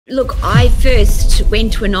Look, I first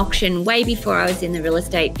went to an auction way before I was in the real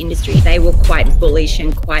estate industry. They were quite bullish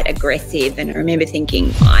and quite aggressive. And I remember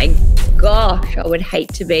thinking, my gosh, I would hate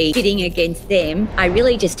to be bidding against them. I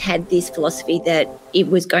really just had this philosophy that it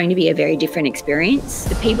was going to be a very different experience.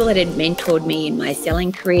 The people that had mentored me in my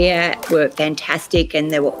selling career were fantastic,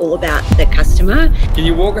 and they were all about the customer. Can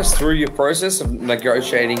you walk us through your process of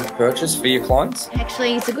negotiating purchase for your clients?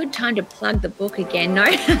 Actually, it's a good time to plug the book again. No.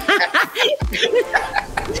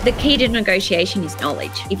 The key to negotiation is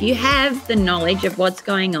knowledge. If you have the knowledge of what's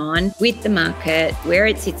going on with the market, where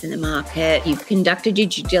it sits in the market, you've conducted your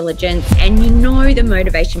due diligence, and you know the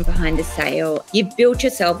motivation behind the sale, you've built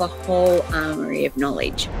yourself a whole armory of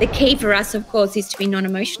knowledge. The key for us, of course, is to be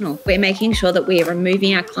non-emotional. We're making sure that we're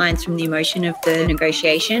removing our clients from the emotion of the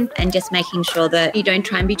negotiation and just making sure that you don't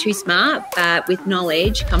try and be too smart, but with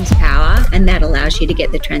knowledge comes power, and that allows you to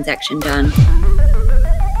get the transaction done.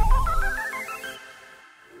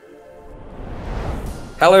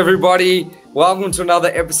 Hello everybody, welcome to another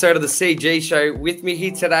episode of the CG Show. With me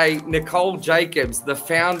here today, Nicole Jacobs, the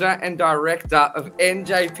founder and director of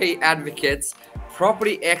NJP Advocates,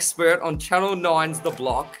 property expert on Channel 9's The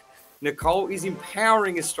Block. Nicole is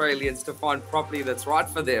empowering Australians to find property that's right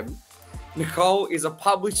for them. Nicole is a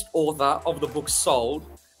published author of the book Sold,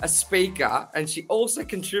 a speaker, and she also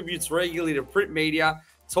contributes regularly to print media,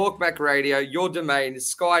 Talkback Radio, Your Domain,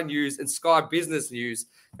 Sky News, and Sky Business News.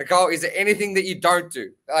 Nicole, is there anything that you don't do?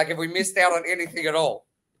 Like, have we missed out on anything at all?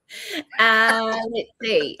 Let's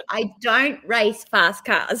see. I don't race fast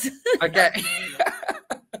cars. Okay.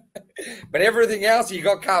 But everything else you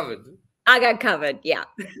got covered. I got covered, yeah.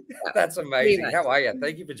 That's amazing. How are you?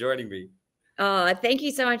 Thank you for joining me. Oh, thank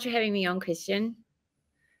you so much for having me on, Christian.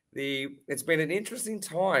 It's been an interesting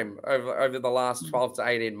time over the last 12 to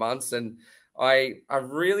 18 months, and I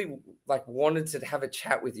really wanted to have a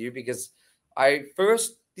chat with you because I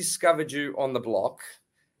first discovered you on The Block,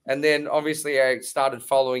 and then obviously I started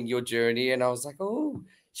following your journey, and I was like, oh,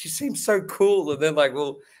 she seems so cool. And then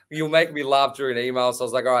well, you'll make me laugh during emails. So I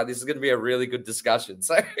was like, all right, this is going to be a really good discussion.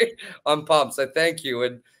 So I'm pumped. So thank you.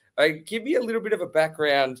 And give me a little bit of a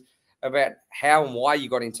background about how and why you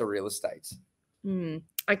got into real estate.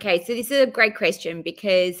 Okay, so this is a great question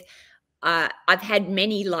because I've had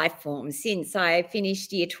many life forms since I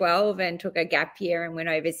finished year 12 and took a gap year and went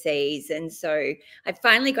overseas. And so I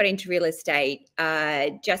finally got into real estate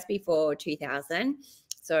just before 2000.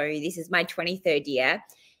 So this is my 23rd year.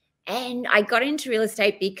 And I got into real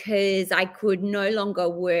estate because I could no longer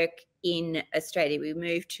work in Australia. We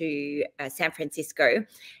moved to San Francisco,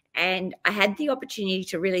 and I had the opportunity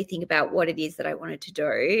to really think about what it is that I wanted to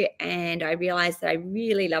do. And I realized that I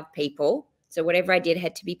really love people. So whatever I did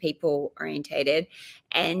had to be people orientated,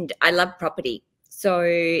 and I love property. So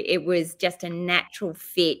it was just a natural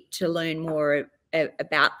fit to learn more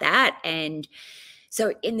about that. And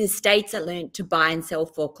so in the States, I learned to buy and sell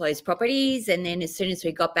foreclosed properties. And then as soon as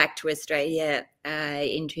we got back to Australia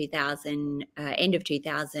in 2000, end of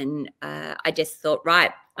 2000, I just thought,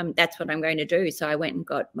 right, that's what I'm going to do. So I went and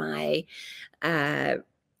got my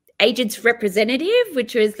agent's representative,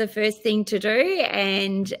 which was the first thing to do.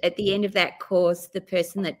 And at the end of that course, the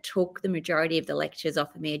person that took the majority of the lectures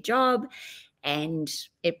offered me a job, and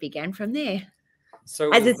it began from there.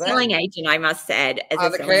 So as a selling agent, I must add.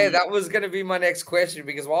 Okay, that was going to be my next question,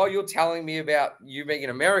 because while you're telling me about you being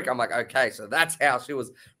in America, I'm like, okay, so that's how she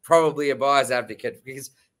was probably a buyer's advocate.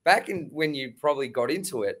 Because back when you probably got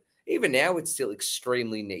into it, even now it's still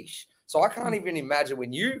extremely niche. So I can't even imagine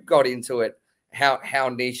when you got into it, how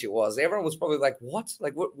niche it was. Everyone was probably like, what?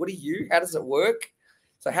 Like, what are you? How does it work?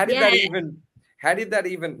 So how did that even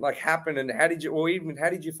happen? And how did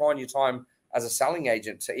you find your time as a selling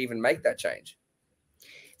agent to even make that change?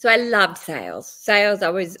 So I loved sales.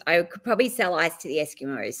 I could probably sell ice to the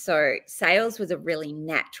Eskimos. So sales was a really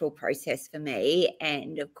natural process for me.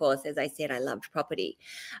 And of course, as I said, I loved property.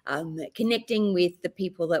 Connecting with the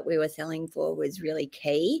people that we were selling for was really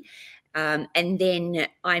key. And then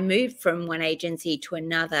I moved from one agency to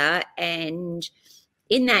another. And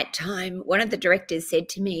in that time, one of the directors said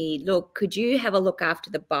to me, look, could you have a look after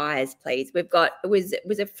the buyers, please? It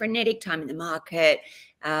was a frenetic time in the market.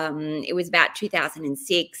 It was about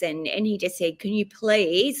 2006. And he just said, can you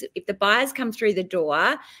please, if the buyers come through the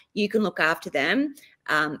door, you can look after them.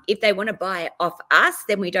 If they want to buy off us,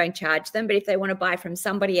 then we don't charge them. But if they want to buy from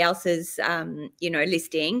somebody else's,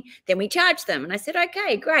 listing, then we charge them. And I said,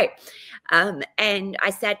 okay, great. And I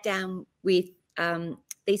sat down with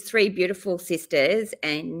these three beautiful sisters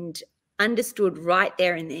and understood right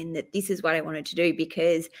there and then that this is what I wanted to do,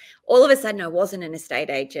 because all of a sudden I wasn't an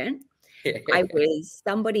estate agent. I was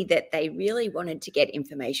somebody that they really wanted to get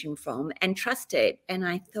information from and trusted. And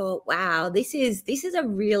I thought, wow, this is a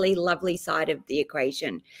really lovely side of the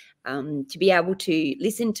equation, to be able to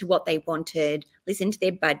listen to what they wanted, listen to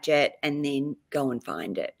their budget, and then go and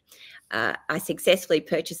find it. I successfully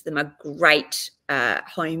purchased them a great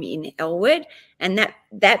home in Elwood, and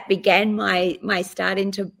that began my start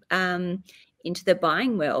into the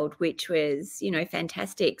buying world, which was,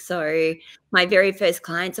 fantastic. So my very first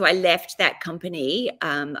client, so I left that company.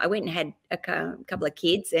 I went and had a couple of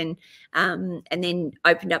kids, and then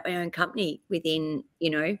opened up my own company within,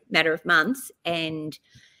 matter of months, and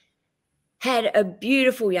had a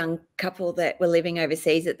beautiful young couple that were living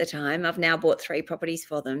overseas at the time. I've now bought 3 properties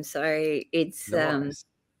for them. So it's Nice.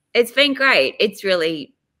 it's been great. It's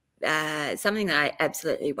really something that I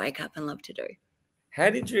absolutely wake up and love to do. How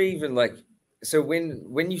did you even so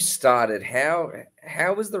when you started,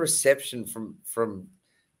 how was the reception from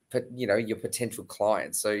your potential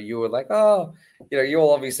clients? So you were like, oh,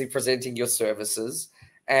 you're obviously presenting your services,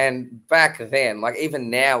 and back then, like even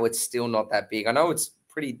now, it's still not that big. I know it's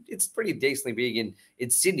pretty decently big in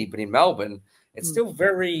Sydney, but in Melbourne, it's still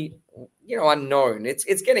very, unknown.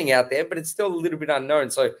 It's getting out there, but it's still a little bit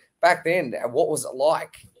unknown. So back then, what was it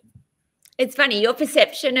like? It's funny, your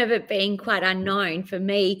perception of it being quite unknown, for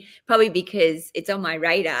me, probably because it's on my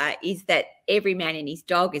radar, is that every man and his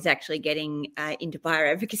dog is actually getting into buyer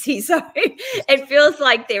advocacy. So it feels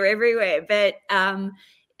like they're everywhere. But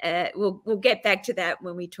we'll get back to that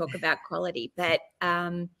when we talk about quality. But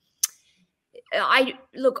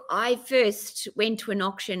I first went to an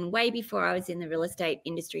auction way before I was in the real estate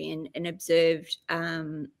industry, and observed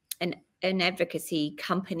an advocacy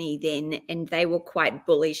company then, and they were quite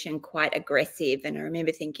bullish and quite aggressive. And I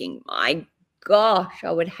remember thinking, my gosh,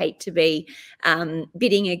 I would hate to be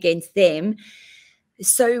bidding against them.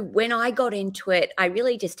 So when I got into it, I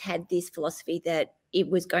really just had this philosophy that it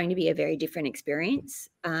was going to be a very different experience.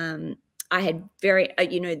 I had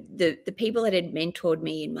the people that had mentored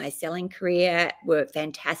me in my selling career were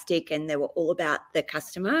fantastic, and they were all about the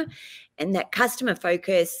customer, and that customer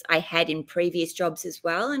focus I had in previous jobs as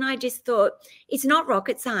well. And I just thought, it's not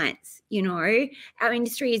rocket science. Our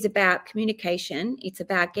industry is about communication. It's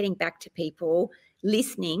about getting back to people,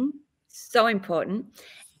 listening, so important,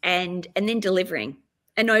 and then delivering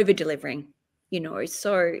and over delivering.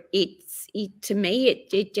 So to me,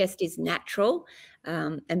 it just is natural.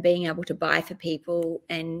 And being able to buy for people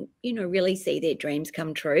and, really see their dreams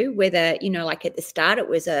come true, whether, like at the start, it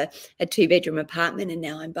was a 2-bedroom apartment, and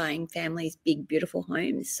now I'm buying families big, beautiful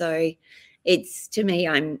homes. So it's, to me,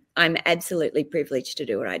 I'm absolutely privileged to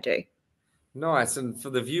do what I do. Nice. And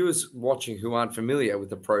for the viewers watching who aren't familiar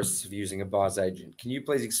with the process of using a buyer's agent, can you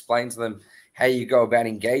please explain to them how you go about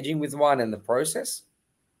engaging with one and the process?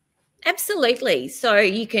 Absolutely. So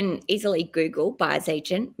you can easily Google buyer's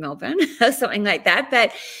agent Melbourne or something like that.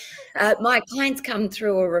 But my clients come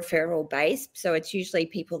through a referral base. So it's usually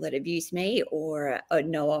people that have used me or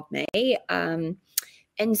know of me. And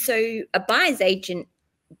so a buyer's agent,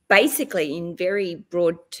 basically, in very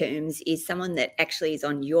broad terms, is someone that actually is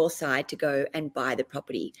on your side to go and buy the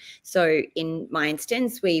property. So in my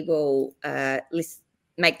instance, we will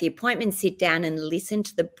make the appointment, sit down and listen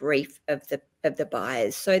to the brief of the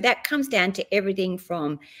buyers. So that comes down to everything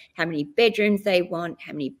from how many bedrooms they want,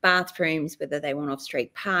 how many bathrooms, whether they want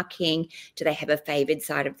off-street parking, do they have a favoured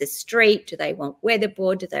side of the street, do they want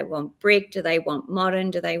weatherboard, do they want brick, do they want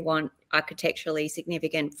modern, do they want architecturally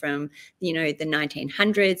significant from, the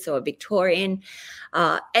 1900s or Victorian.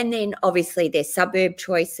 And then obviously their suburb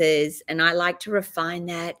choices. And I like to refine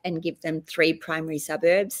that and give them 3 primary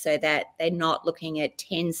suburbs so that they're not looking at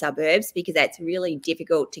 10 suburbs, because that's really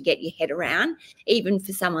difficult to get your head around, even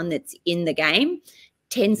for someone that's in the game.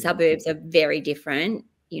 10 suburbs are very different.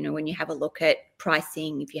 When you have a look at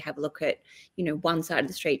pricing, if you have a look at, one side of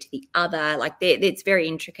the street to the other, like it's very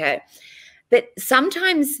intricate. But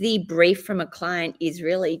sometimes the brief from a client is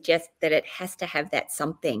really just that it has to have that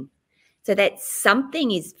something. So that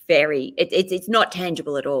something is it's not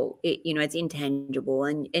tangible at all. It's intangible,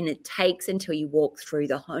 and it takes until you walk through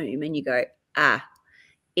the home and you go,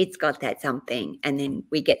 it's got that something, and then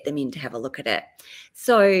we get them in to have a look at it.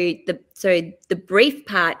 So the brief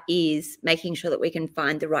part is making sure that we can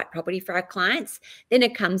find the right property for our clients. Then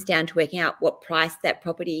it comes down to working out what price that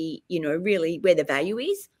property, really where the value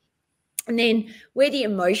is. And then where the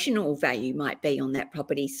emotional value might be on that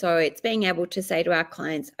property. So it's being able to say to our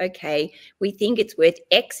clients, okay, we think it's worth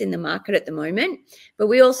X in the market at the moment, but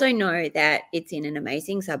we also know that it's in an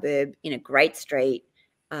amazing suburb, in a great street,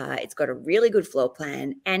 It's got a really good floor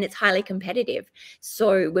plan, and it's highly competitive.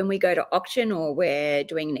 So when we go to auction or we're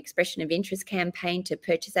doing an expression of interest campaign to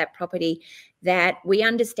purchase that property, that we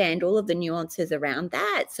understand all of the nuances around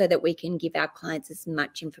that so that we can give our clients as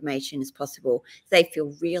much information as possible so they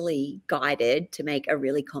feel really guided to make a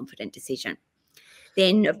really confident decision.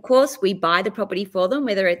 Then, of course, we buy the property for them,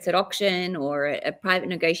 whether it's at auction or a private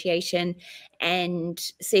negotiation, and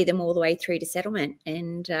see them all the way through to settlement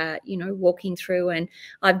and, walking through. And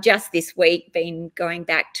I've just this week been going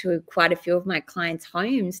back to quite a few of my clients'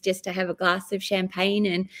 homes just to have a glass of champagne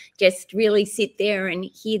and just really sit there and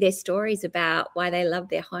hear their stories about why they love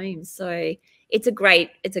their homes. So it's a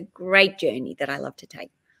great journey that I love to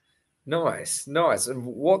take. Nice. And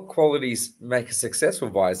what qualities make a successful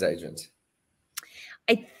buyer's agent?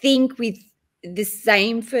 I think with the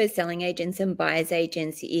same for selling agents and buyer's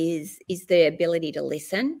agents is the ability to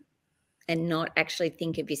listen and not actually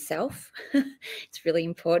think of yourself. It's really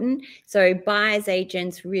important. So buyer's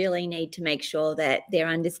agents really need to make sure that they're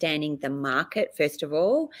understanding the market, first of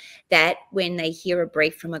all, that when they hear a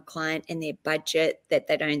brief from a client and their budget, that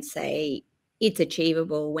they don't say it's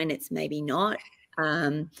achievable when it's maybe not.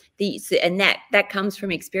 And that comes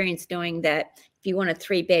from experience, knowing that if you want a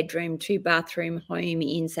 3-bedroom, 2-bathroom home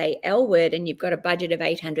in, say, Elwood, and you've got a budget of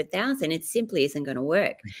 800,000, it simply isn't going to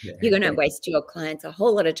work. Yeah. You're going to waste your clients a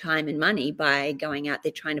whole lot of time and money by going out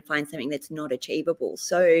there trying to find something that's not achievable.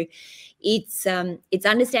 So it's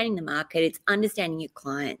understanding the market, it's understanding your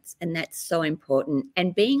clients, and that's so important.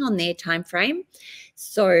 And being on their time frame,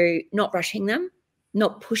 so not rushing them,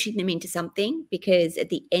 not pushing them into something, because at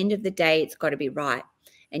the end of the day, it's got to be right.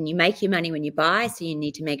 And you make your money when you buy, so you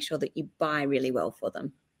need to make sure that you buy really well for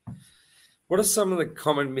them. What are some of the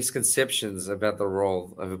common misconceptions about the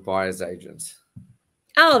role of a buyer's agent?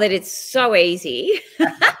 Oh, that it's so easy.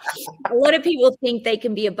 A lot of people think they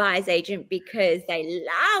can be a buyer's agent because they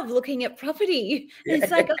love looking at property. Yeah.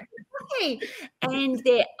 It's like, okay. And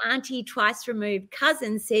their auntie twice removed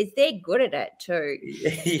cousin says they're good at it too.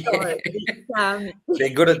 Yeah. So, they're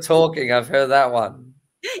good at talking. I've heard that one.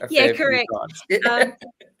 Yeah, correct.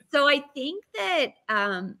 So I think that,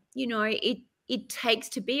 it takes,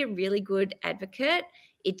 to be a really good advocate,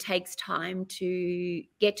 it takes time to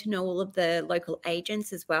get to know all of the local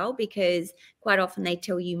agents as well, because quite often they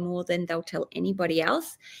tell you more than they'll tell anybody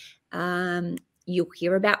else. You'll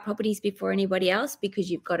hear about properties before anybody else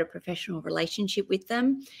because you've got a professional relationship with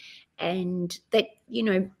them. And that,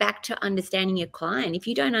 back to understanding your client. If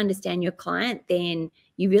you don't understand your client, then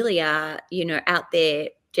you really are, out there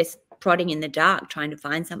just prodding in the dark trying to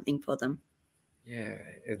find something for them. Yeah,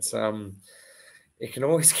 it's it can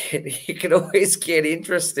always get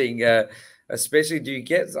interesting, especially do you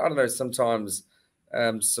get, I don't know, sometimes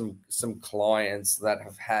some clients that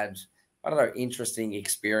have had, I don't know, interesting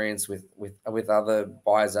experience with other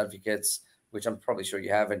buyers advocates, which I'm probably sure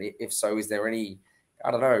you have. And if so, is there any,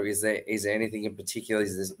 I don't know, is there anything in particular?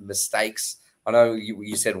 Is there mistakes? I know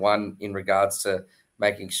you said one in regards to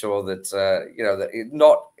making sure that, that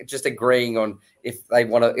not just agreeing on if they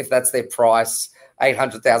want to, if that's their price,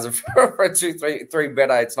 800,000 for a 2-3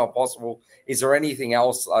 better, it's not possible. Is there anything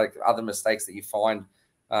else, like other mistakes that you find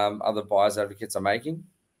other buyers advocates are making?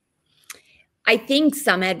 I think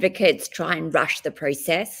some advocates try and rush the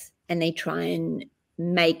process, and they try and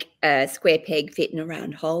make a square peg fit in a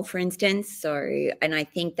round hole, for instance. And I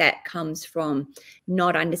think that comes from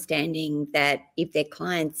not understanding that if their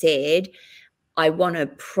client said, I want a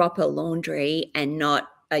proper laundry and not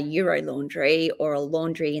a Euro laundry or a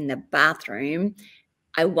laundry in the bathroom,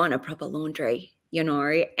 I want a proper laundry,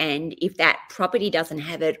 and if that property doesn't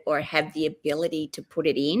have it or have the ability to put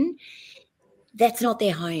it in, that's not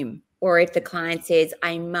their home. Or if the client says,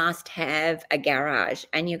 I must have a garage,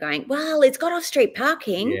 and you're going, well, it's got off-street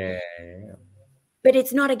parking. Yeah. But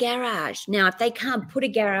it's not a garage. Now, if they can't put a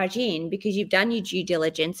garage in because you've done your due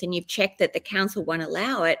diligence and you've checked that the council won't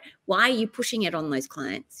allow it, why are you pushing it on those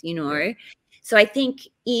clients, Yeah. So I think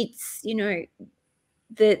it's,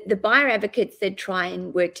 the buyer advocates that try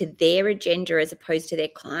and work to their agenda as opposed to their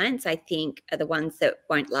clients, I think, are the ones that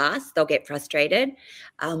won't last. They'll get frustrated,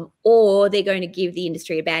 or they're going to give the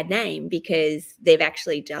industry a bad name because they've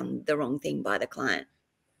actually done the wrong thing by the client.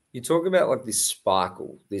 You talk about like this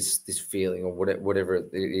sparkle, this feeling, or whatever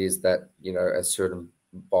it is that a certain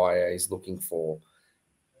buyer is looking for,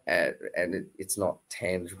 and it's not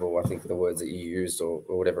tangible. I think the words that you used, or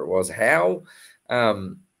whatever it was. How,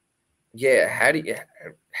 how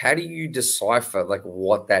do you decipher like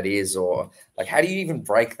what that is, or like how do you even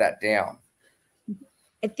break that down?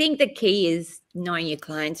 I think the key is knowing your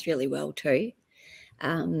clients really well too,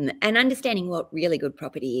 and understanding what really good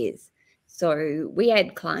property is. So we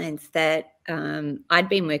had clients that I'd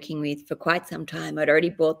been working with for quite some time. I'd already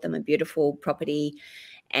bought them a beautiful property,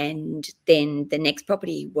 and then the next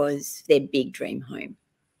property was their big dream home.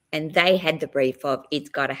 And they had the brief of, it's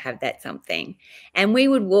got to have that something. And we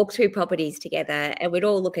would walk through properties together and we'd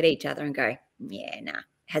all look at each other and go, yeah, nah,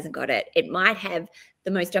 hasn't got it. It might have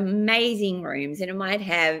the most amazing rooms and it might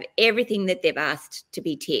have everything that they've asked to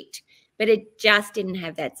be ticked, but it just didn't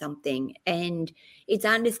have that something. And it's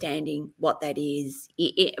understanding what that is.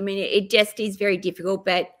 It just is very difficult,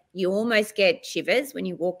 but you almost get shivers when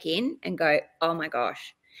you walk in and go, oh my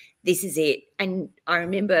gosh, this is it. And I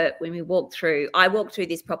remember when I walked through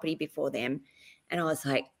this property before them, and I was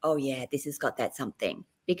like, oh yeah, this has got that something,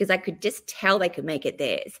 because I could just tell they could make it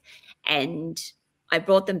theirs. And I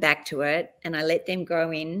brought them back to it and I let them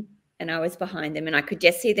go in and I was behind them and I could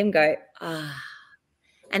just see them go, ah.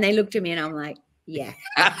 And they looked at me and I'm like, yeah.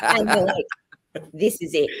 And they're like, this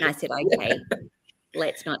is it. And I said, okay,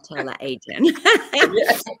 let's not tell the agent.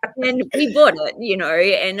 And we bought it,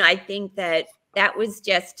 and I think that was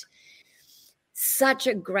just such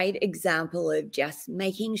a great example of just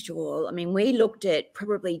making sure. I mean, we looked at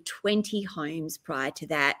probably 20 homes prior to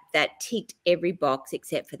that ticked every box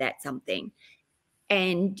except for that something.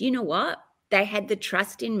 And you know what? They had the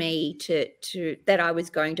trust in me to that I was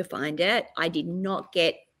going to find it. I did not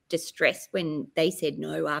get distressed when they said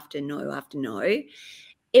no after no after no.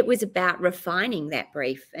 It was about refining that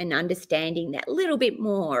brief and understanding that little bit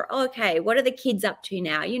more. Okay, what are the kids up to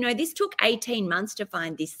now? This took 18 months to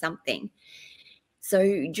find this something.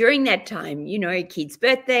 So during that time, kids'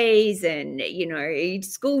 birthdays and,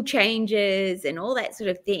 school changes and all that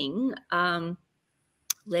sort of thing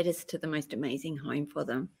led us to the most amazing home for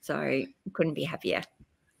them. So couldn't be happier.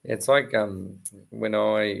 It's like when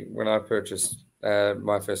I purchased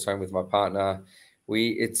my first home with my partner,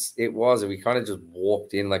 we kind of just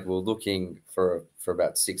walked in, like we were looking for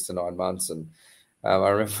about 6 to 9 months, and I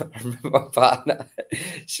remember my partner,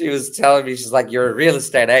 she was telling me, she's like, you're a real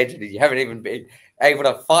estate agent and you haven't even been able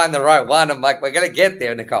to find the right one. I'm like, we're going to get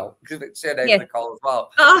there, Nicole. Because her name's Nicole as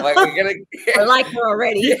well. Oh, like, we're gonna, I like her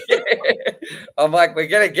already. I'm like, we're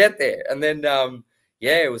going to get there. And then,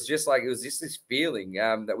 it was just this feeling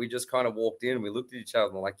that we just kind of walked in and we looked at each other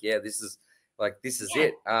and we're like, yeah, this is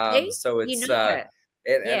it. So it's,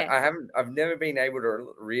 I've never been able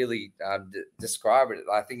to really describe it.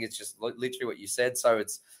 I think it's just literally what you said. So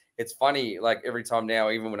it's funny, like every time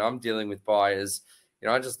now, even when I'm dealing with buyers,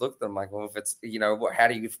 I just look at them like, well, if it's, how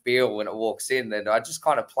do you feel when it walks in? And I just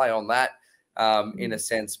kind of play on that in a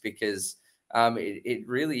sense, because it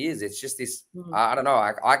really is. It's just this, I don't know,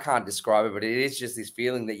 I can't describe it, but it is just this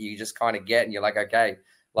feeling that you just kind of get and you're like, okay,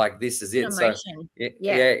 like this is it. Emotion.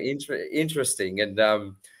 So interesting.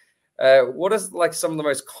 And what is like some of the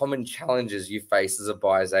most common challenges you face as a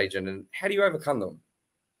buyer's agent, and how do you overcome them?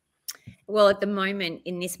 Well, at the moment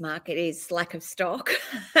in this market is lack of stock.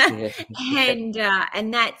 And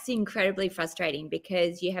that's incredibly frustrating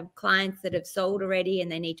because you have clients that have sold already and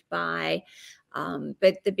they need to buy.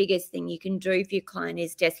 But the biggest thing you can do for your client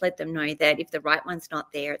is just let them know that if the right one's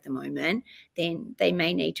not there at the moment, then they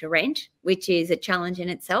may need to rent, which is a challenge in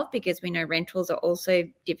itself because we know rentals are also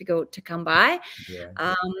difficult to come by.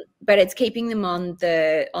 But it's keeping them on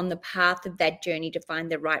the path of that journey to find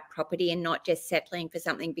the right property and not just settling for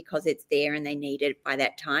something because it's there and they need it by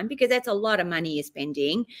that time, because that's a lot of money you're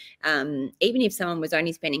spending. Even if someone was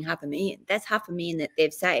only spending $500,000, that's $500,000 that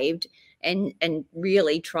they've saved and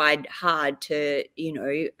really tried hard to,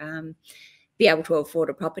 be able to afford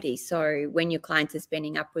a property. So when your clients are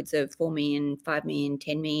spending upwards of $4 million, $5 million,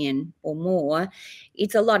 $10 million or more,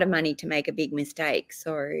 it's a lot of money to make a big mistake.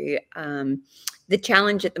 So the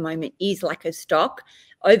challenge at the moment is lack of stock.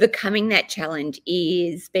 Overcoming that challenge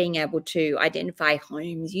is being able to identify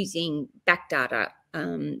homes using back data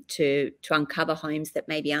to uncover homes that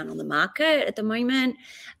maybe aren't on the market at the moment,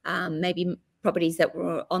 maybe properties that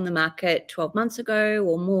were on the market 12 months ago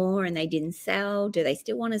or more and they didn't sell. Do they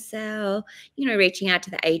still want to sell? Reaching out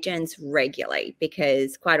to the agents regularly,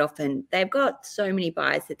 because quite often they've got so many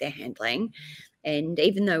buyers that they're handling. And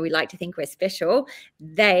even though we like to think we're special,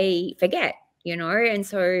 they forget, and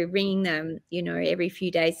so ringing them, every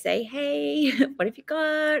few days, say, hey, what have you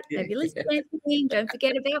got? Have you listed anything? Don't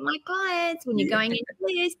forget about my clients when you're going into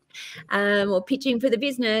list, or pitching for the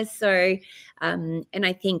business. So, and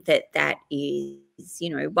I think that is,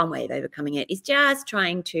 one way of overcoming it is just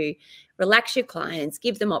trying to relax your clients,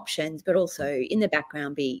 give them options, but also in the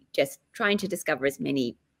background be just trying to discover as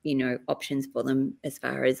many, options for them as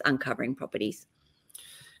far as uncovering properties.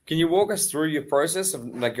 Can you walk us through your process of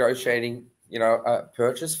negotiating, a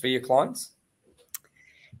purchase for your clients?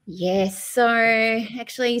 Yes. So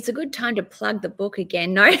actually, it's a good time to plug the book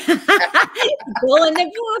again. No, it's all in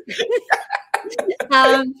the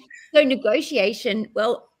book. So negotiation,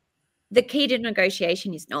 well, the key to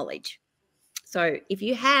negotiation is knowledge. So if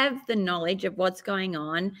you have the knowledge of what's going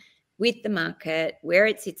on with the market, where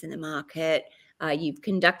it sits in the market, you've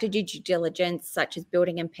conducted your due diligence, such as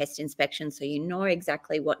building and pest inspection, so you know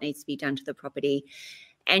exactly what needs to be done to the property,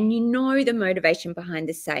 and you know the motivation behind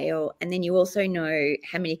the sale, and then you also know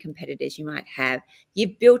how many competitors you might have.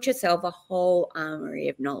 You've built yourself a whole armory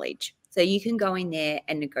of knowledge, so you can go in there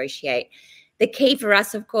and negotiate. The key for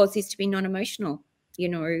us, of course, is to be non-emotional. You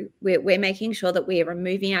know, we're making sure that we're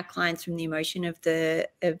removing our clients from the emotion of the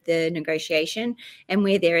negotiation, and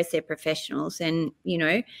we're there as their professionals. And you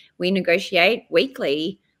know, we negotiate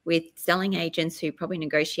weekly with selling agents who probably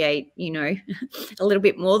negotiate, you know, a little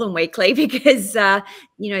bit more than weekly because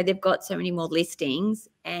you know, they've got so many more listings,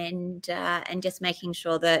 and just making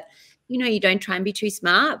sure that, you know, you don't try and be too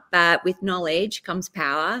smart, but with knowledge comes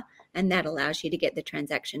power, and that allows you to get the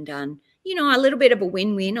transaction done. You know, a little bit of a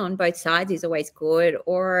win-win on both sides is always good.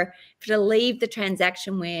 Or to leave the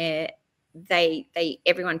transaction where they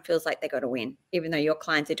everyone feels like they got to win, even though your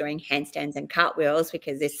clients are doing handstands and cartwheels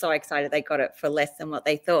because they're so excited they got it for less than what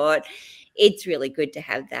they thought. It's really good to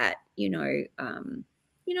have that, you know,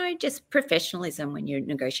 just professionalism when you're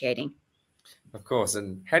negotiating. Of course.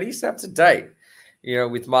 And how do you stay up to date,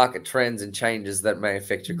 with market trends and changes that may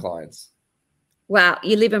affect your clients? Well,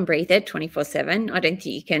 you live and breathe it 24/7. I don't think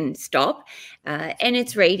you can stop. And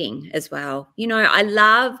it's reading as well. You know, I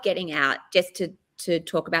love getting out just to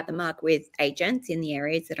talk about the market with agents in the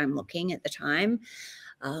areas that I'm looking at the time,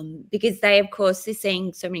 because they, of course, they're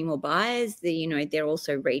seeing so many more buyers. You know, they're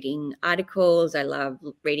also reading articles. I love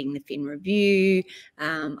reading the Fin Review.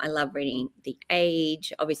 I love reading The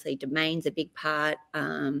Age. Obviously, Domain's a big part.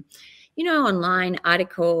 You know, online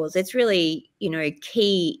articles. It's really, you know,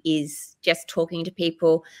 key is just talking to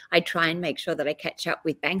people. I try and make sure that I catch up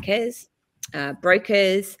with bankers,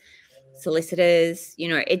 brokers, solicitors. You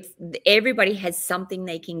know, it's everybody has something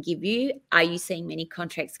they can give you. Are you seeing many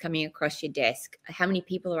contracts coming across your desk? How many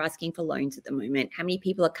people are asking for loans at the moment? How many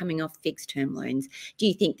people are coming off fixed term loans? Do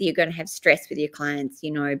you think that you're going to have stress with your clients?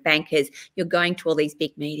 You know, bankers, you're going to all these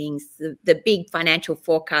big meetings, the big financial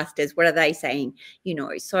forecasters, what are they saying? You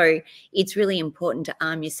know, so it's really important to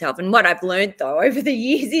arm yourself. And what I've learned though over the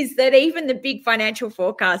years is that even the big financial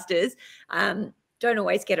forecasters don't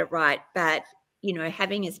always get it right, but you know,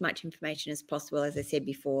 having as much information as possible, as I said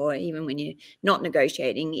before, even when you're not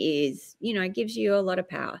negotiating, is, you know, gives you a lot of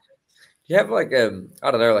power. Do you have like I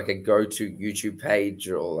don't know, like a go-to YouTube page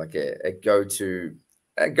or like a go-to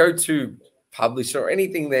publisher or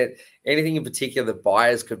anything in particular that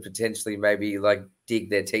buyers could potentially maybe like dig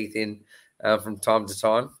their teeth in from time to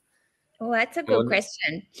time? Oh, that's a good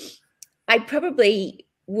question. I probably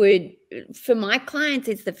would, for my clients,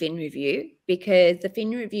 it's the Fin Review, because the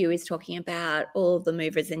Fin Review is talking about all of the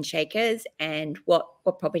movers and shakers and what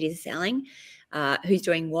properties are selling, who's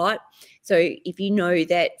doing what. So if you know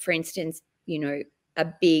that, for instance, you know, a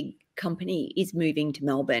big company is moving to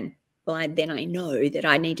Melbourne, well, then I know that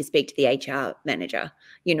I need to speak to the HR manager.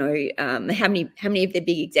 You know, how many of the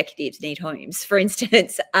big executives need homes, for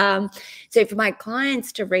instance. So for my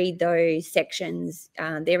clients to read those sections,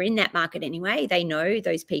 they're in that market anyway. They know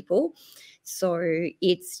those people. So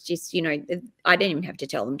it's just, you know, I don't even have to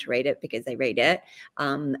tell them to read it because they read it.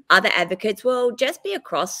 Other advocates, well, just be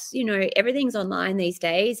across, you know, everything's online these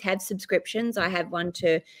days. Have subscriptions. I have one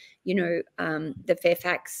to, you know, the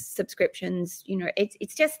Fairfax subscriptions. You know,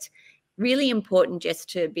 it's just really important just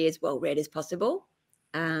to be as well read as possible.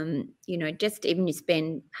 You know, just even you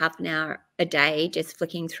spend half an hour a day just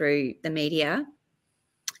flicking through the media,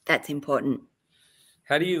 that's important.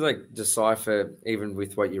 How do you like decipher even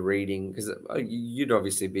with what you're reading? Because you'd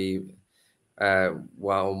obviously be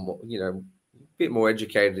well, a bit more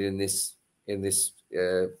educated in this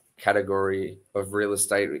category of real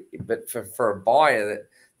estate. But for a buyer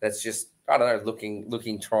that's just, I don't know,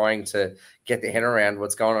 looking, trying to get their head around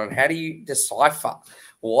what's going on, how do you decipher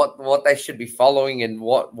what they should be following and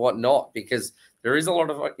what not? Because there is a lot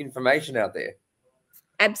of information out there.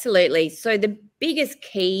 Absolutely. So the biggest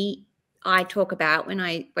key I talk about when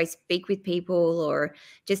I speak with people or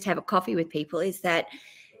just have a coffee with people is that,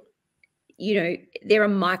 you know, there are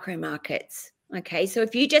micro markets. Okay. So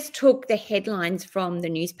if you just took the headlines from the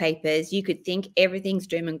newspapers, you could think everything's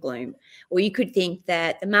doom and gloom, or you could think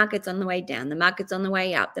that the market's on the way down, the market's on the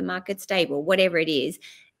way up, the market's stable, whatever it is.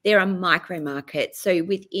 There are micro markets. So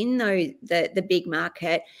within those, the big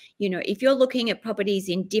market, you know, if you're looking at properties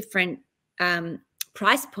in different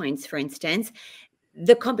price points, for instance,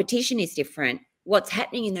 the competition is different. what's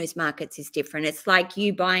happening in those markets is different. It's like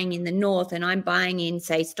you buying in the north and I'm buying in,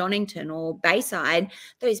 say, Stonington or Bayside.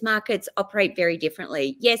 Those markets operate very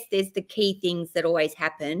differently. Yes, there's the key things that always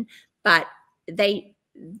happen, but they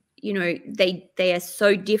are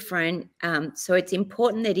so different. So it's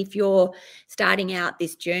important that if you're starting out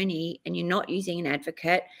this journey and you're not using an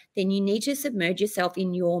advocate, then you need to submerge yourself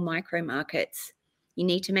in your micro markets. You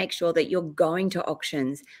need to make sure that you're going to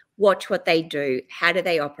auctions, watch what they do, how do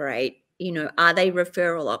they operate. Are they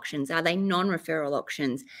referral auctions? Are they non-referral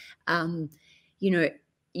auctions?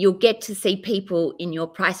 You'll get to see people in your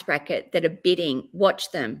price bracket that are bidding.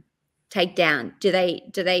 Watch them. Take down. Does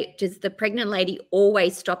the pregnant lady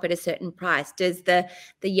always stop at a certain price? Does the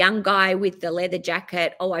young guy with the leather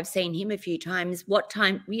jacket, oh, I've seen him a few times. What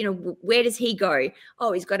time, where does he go?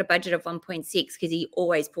 Oh, he's got a budget of 1.6 because he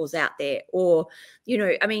always pulls out there. Or,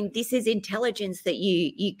 this is intelligence that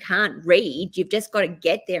you can't read. You've just got to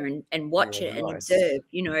get there and watch it and observe,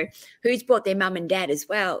 who's brought their mum and dad as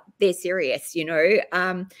well. They're serious,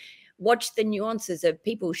 watch the nuances of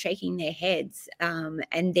people shaking their heads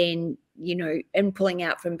and then, and pulling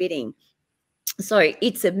out from bidding. So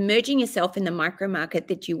it's submerging yourself in the micro market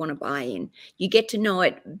that you want to buy in. You get to know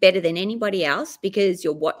it better than anybody else because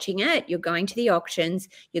you're watching it, you're going to the auctions,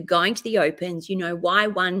 you're going to the opens, you know why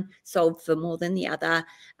one sold for more than the other.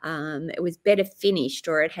 It was better finished,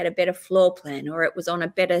 or it had a better floor plan, or it was on a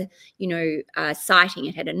better, siting.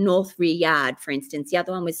 It had a north rear yard, for instance. The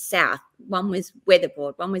other one was south. One was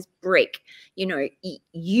weatherboard, one was brick.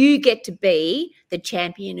 You get to be the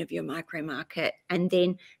champion of your micro market. And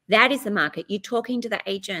then that is the market. You're talking to the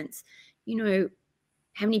agents.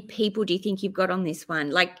 How many people do you think you've got on this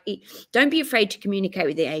one? Don't be afraid to communicate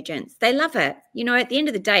with the agents. They love it. At the end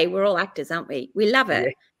of the day, we're all actors, aren't we? We love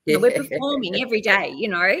it. Yeah. We're performing every day,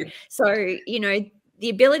 So, the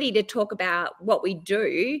ability to talk about what we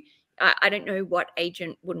do, I don't know what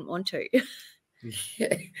agent wouldn't want to.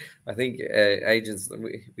 Yeah, I think agents,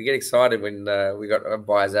 we get excited when we got a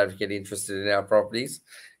buyer's advocate interested in our properties.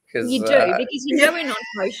 You do, because we're not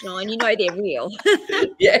emotional and they're real.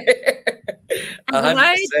 Yeah. And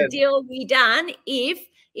the deal will be done if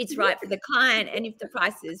it's right for the client and if the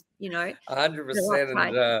price is, 100%.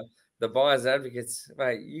 And the buyer's advocates,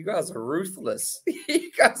 mate, you guys are ruthless.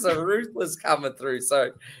 You guys are ruthless coming through.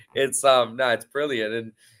 So it's it's brilliant.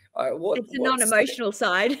 And it's a non-emotional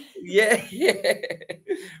side. Yeah.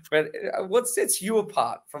 But what sets you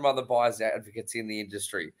apart from other buyers advocates in the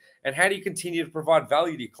industry, and how do you continue to provide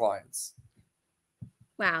value to your clients?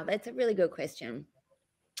 Wow, that's a really good question.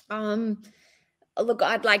 Look,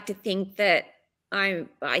 I'd like to think that I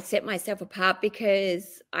set myself apart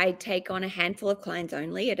because I take on a handful of clients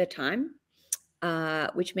only at a time,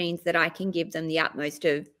 which means that I can give them the utmost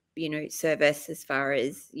of service as far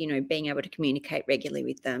as, being able to communicate regularly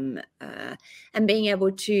with them and being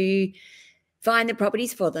able to find the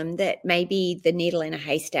properties for them that may be the needle in a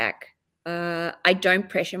haystack. I don't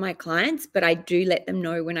pressure my clients, but I do let them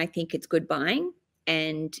know when I think it's good buying.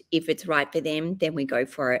 And if it's right for them, then we go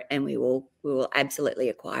for it and we will absolutely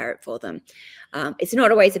acquire it for them. It's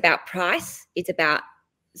not always about price. It's about,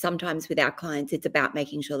 sometimes with our clients, it's about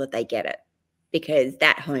making sure that they get it, because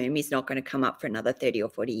that home is not going to come up for another 30 or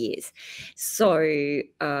 40 years. So,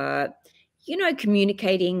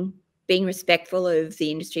 communicating, being respectful of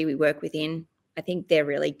the industry we work within, I think they're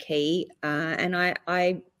really key. And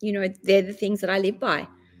I they're the things that I live by.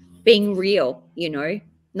 Being real,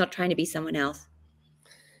 not trying to be someone else.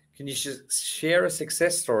 Can you share a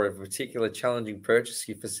success story of a particular challenging purchase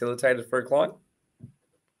you facilitated for a client?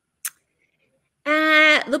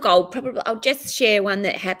 Look, I'll just share one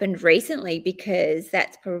that happened recently because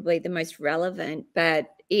that's probably the most relevant, but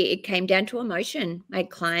it came down to emotion. I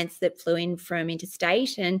had clients that flew in from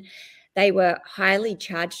interstate and they were highly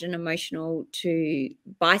charged and emotional to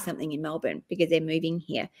buy something in Melbourne because they're moving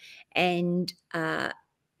here. And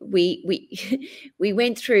we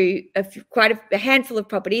went through quite a handful of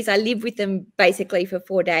properties. I lived with them basically for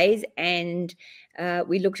 4 days, and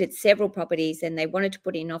we looked at several properties, and they wanted to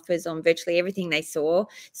put in offers on virtually everything they saw.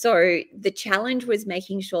 So the challenge was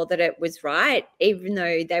making sure that it was right, even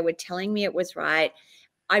though they were telling me it was right.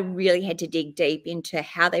 I really had to dig deep into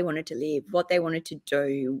how they wanted to live, what they wanted to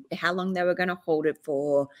do, how long they were going to hold it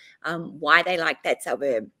for, why they liked that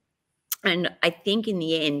suburb. And I think in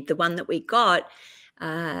the end, the one that we got,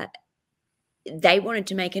 they wanted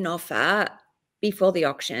to make an offer before the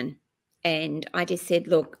auction. And I just said,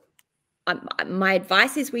 look, my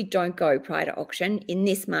advice is we don't go prior to auction. In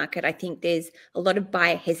this market, I think there's a lot of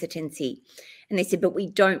buyer hesitancy. And they said, but we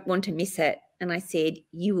don't want to miss it. And I said,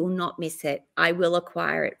 you will not miss it. I will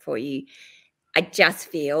acquire it for you. I just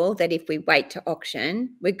feel that if we wait to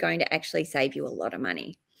auction, we're going to actually save you a lot of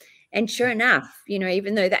money. And sure enough,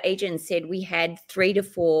 even though the agent said we had 3 to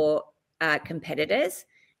 4 competitors,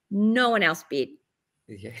 no one else bid.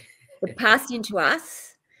 Yeah. It passed into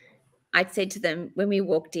us. I said to them when we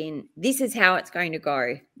walked in, this is how it's going to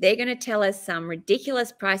go. They're going to tell us some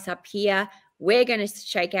ridiculous price up here. We're going to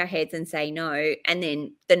shake our heads and say no. And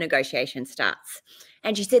then the negotiation starts.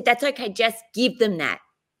 And she said, that's okay. Just give them that.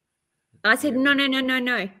 I said,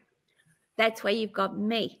 no. That's where you've got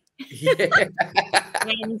me. Yeah.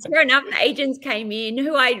 And sure enough, the agents came in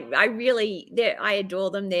who I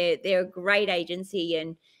adore them. They're a great agency,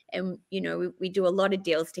 and we do a lot of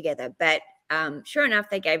deals together. But sure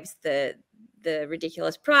enough, they gave us the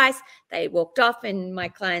ridiculous price. They walked off, and my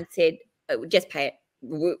client said, "Just pay it.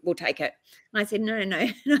 We'll take it." And I said,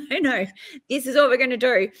 no. This is what we're going to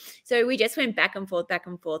do. So we just went back and forth,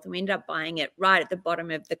 and we ended up buying it right at the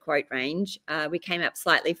bottom of the quote range. We came up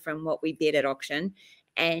slightly from what we bid at auction,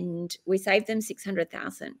 and we saved them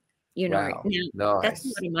 $600,000. Wow. Now, that's a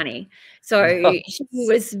Nice. lot of money. So she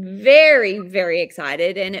was very, very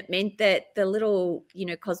excited, and it meant that the little,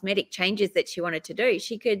 cosmetic changes that she wanted to do,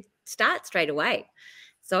 she could start straight away.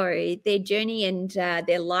 So their journey and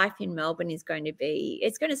their life in Melbourne is going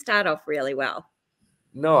to start off really well.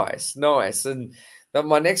 Nice. And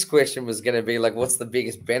my next question was going to be like, what's the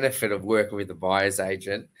biggest benefit of working with the buyer's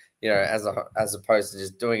agent, as opposed to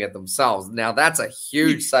just doing it themselves? Now that's a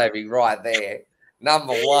huge saving right there.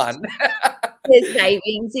 Number one. The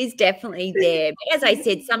savings is definitely there. But as I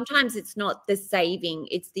said, sometimes it's not the saving,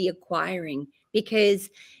 it's the acquiring,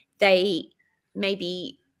 because they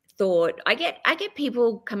maybe thought I get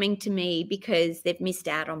people coming to me because they've missed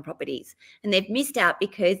out on properties, and they've missed out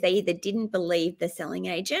because they either didn't believe the selling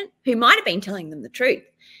agent, who might have been telling them the truth.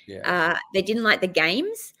 Yeah. They didn't like the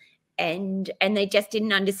games, and they just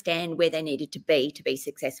didn't understand where they needed to be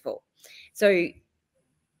successful. So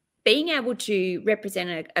being able to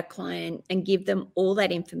represent a client and give them all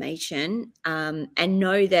that information, and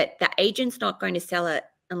know that the agent's not going to sell it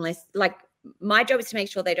unless, like, my job is to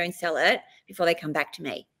make sure they don't sell it before they come back to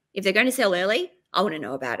me. If they're going to sell early, I want to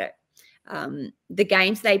know about it. The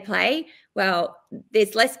games they play, well,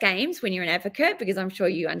 there's less games when you're an advocate, because I'm sure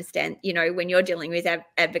you understand, when you're dealing with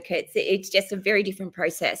advocates, it's just a very different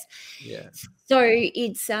process. Yeah. So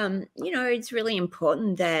it's, it's really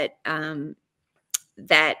important that,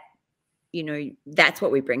 that's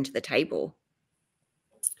what we bring to the table.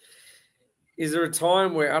 Is there a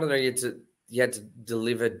time where, I don't know, you had to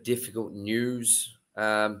deliver difficult news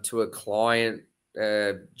to a client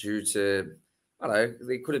due to, I don't know,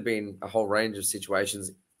 there could have been a whole range of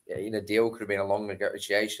situations in a deal, could have been a long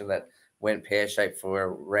negotiation that went pear-shaped for a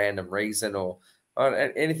random reason, or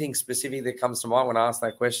anything specific that comes to mind when I ask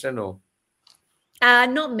that question? Or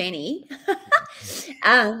not many.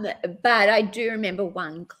 But I do remember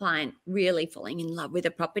one client really falling in love with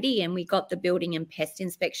a property, and we got the building and pest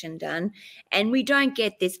inspection done. And we don't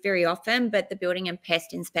get this very often, but the building and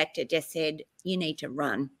pest inspector just said, you need to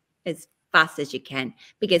run as fast as you can,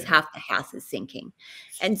 because half the house is sinking.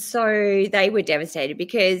 And so they were devastated,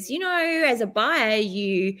 because, as a buyer,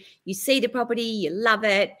 you see the property, you love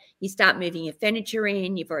it, you start moving your furniture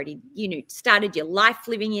in, you've already, started your life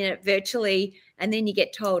living in it virtually. And then you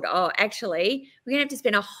get told, oh, actually, we're going to have to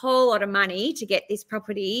spend a whole lot of money to get this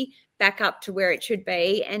property back up to where it should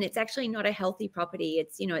be. And it's actually not a healthy property.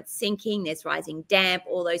 It's, it's sinking, there's rising damp,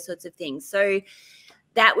 all those sorts of things. So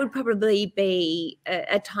that would probably be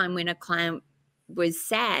a time when a client was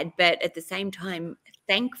sad, but at the same time,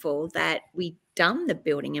 thankful that we done the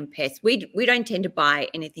building and pest. We don't tend to buy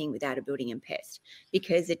anything without a building and pest,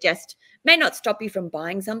 because it just may not stop you from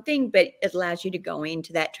buying something, but it allows you to go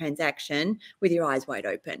into that transaction with your eyes wide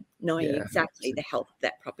open, knowing exactly the health of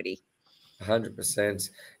that property. 100%.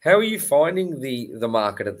 How are you finding the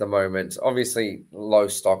market at the moment? Obviously low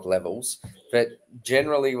stock levels, but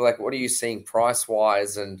generally, like, what are you seeing price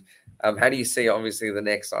wise, and how do you see obviously the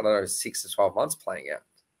next, I don't know, 6 to 12 months playing out?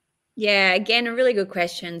 Yeah, again, a really good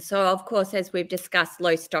question. So, of course, as we've discussed,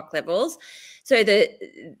 low stock levels. So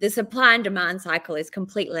the supply and demand cycle is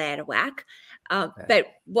completely out of whack. But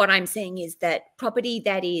what I'm seeing is that property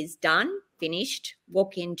that is done, finished,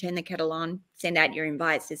 walk in, turn the kettle on, send out your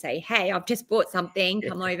invites to say, hey, I've just bought something,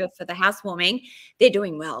 come over for the housewarming. They're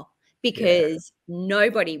doing well, because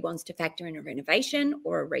nobody wants to factor in a renovation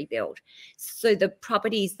or a rebuild. So the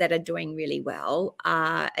properties that are doing really well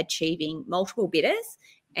are achieving multiple bidders.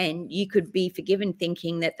 And you could be forgiven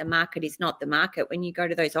thinking that the market is not the market when you go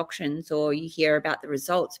to those auctions or you hear about the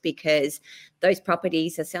results, because those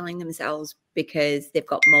properties are selling themselves because they've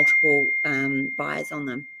got multiple buyers on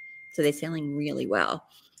them. So they're selling really well.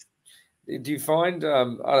 Do you find, I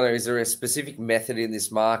don't know, is there a specific method in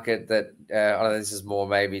this market that, I don't know, this is more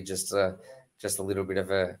maybe just a little bit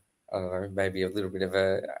of a, I don't know, maybe a little bit of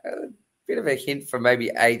a bit of a hint for maybe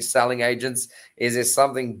selling agents? Is there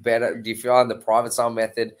something better? Do you find the private sale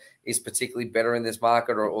method is particularly better in this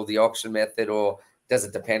market, or the auction method, or does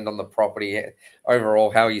it depend on the property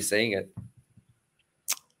overall? How are you seeing it?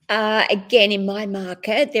 Again, in my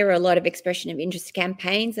market, there are a lot of expression of interest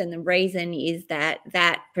campaigns, and the reason is that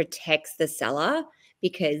protects the seller,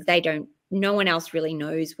 because no one else really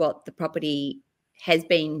knows what the property has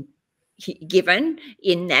been given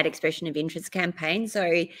in that expression of interest campaign.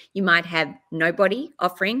 So you might have nobody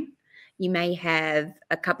offering. You may have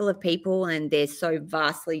a couple of people and they're so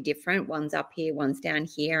vastly different. One's up here, one's down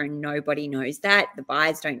here, and nobody knows that. The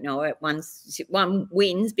buyers don't know it. One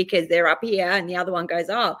wins because they're up here and the other one goes,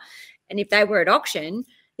 oh. And if they were at auction,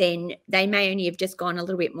 then they may only have just gone a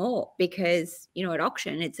little bit more, because, at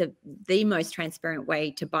auction, it's the most transparent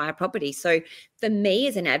way to buy a property. So for me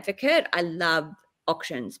as an advocate, I love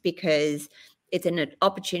auctions because it's an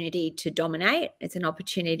opportunity to dominate. It's an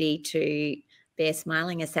opportunity to be a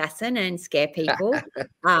smiling assassin and scare people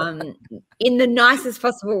in the nicest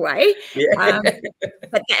possible way. Yeah.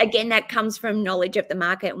 But again, that comes from knowledge of the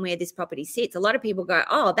market and where this property sits. A lot of people go,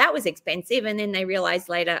 oh, that was expensive. And then they realize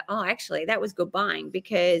later, oh, actually, that was good buying,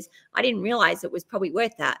 because I didn't realize it was probably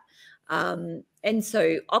worth that. And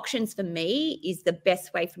so auctions for me is the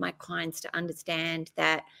best way for my clients to understand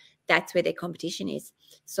that that's where their competition is.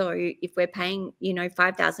 So if we're paying,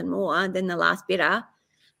 $5,000 more than the last bidder,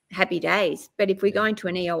 happy days. But if we're going to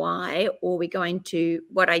an EOI, or we're going to,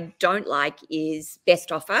 what I don't like is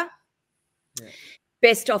best offer. Yeah.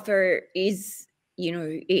 Best offer is,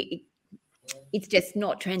 it's just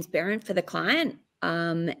not transparent for the client.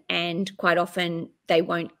 And quite often they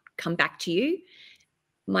won't come back to you.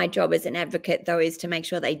 My job as an advocate, though, is to make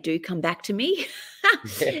sure they do come back to me.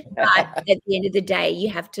 But at the end of the day, you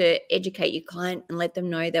have to educate your client and let them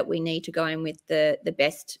know that we need to go in with the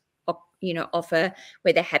best offer,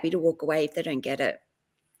 where they're happy to walk away if they don't get it.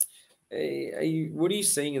 What are you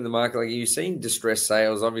seeing in the market? Like, are you seeing distressed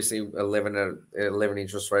sales? Obviously, 11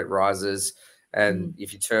 interest rate rises, and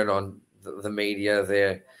if you turn on the media,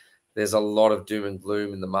 there's a lot of doom and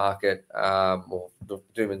gloom in the market, or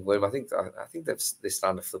doom and gloom. I think they're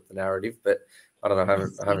starting to flip the narrative, but I don't know.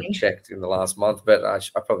 I haven't checked in the last month, but I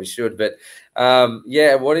probably should. But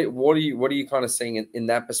what are you kind of seeing in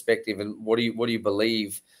that perspective, and what do you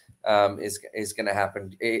believe is going to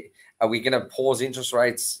happen? Are we going to pause interest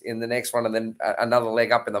rates in the next one and then another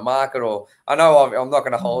leg up in the market? Or I know I'm not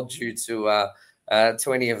going to hold you to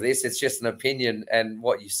any of this. It's just an opinion and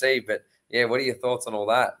what you see. But yeah, what are your thoughts on all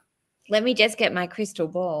that? Let me just get my crystal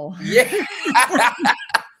ball. Yeah.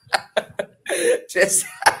 Just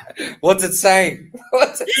what's it saying?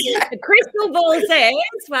 The crystal ball says,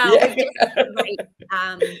 well,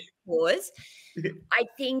 pause. I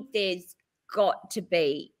think there's got to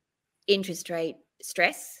be interest rate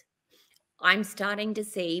stress. I'm starting to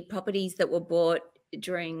see properties that were bought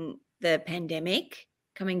during the pandemic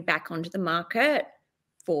coming back onto the market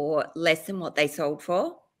for less than what they sold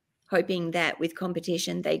for, hoping that with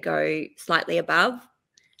competition they go slightly above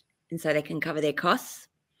and so they can cover their costs.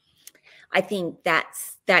 I think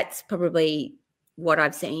that's probably what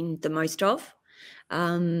I've seen the most of.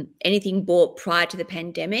 Anything bought prior to the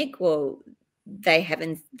pandemic, well,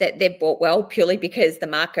 they've bought well purely because the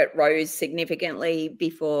market rose significantly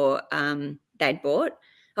before they'd bought.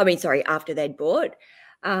 After they'd bought.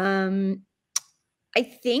 I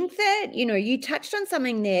think that, you touched on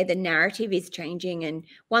something there. The narrative is changing. And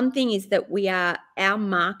one thing is that our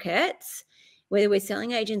markets, whether we're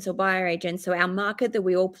selling agents or buyer agents, so our market that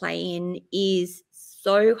we all play in is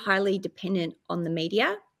so highly dependent on the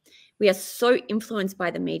media. We are so influenced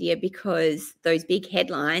by the media because those big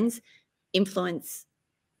headlines influence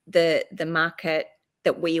the market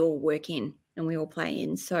that we all work in and we all play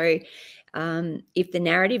in. So if the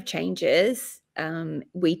narrative changes,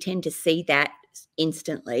 we tend to see that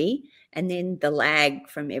instantly, and then the lag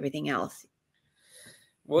from everything else.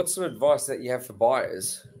 What's some advice that you have for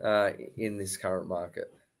buyers in this current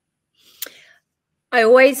market? I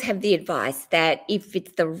always have the advice that if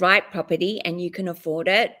it's the right property and you can afford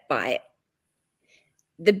it, buy it.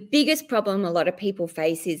 The biggest problem a lot of people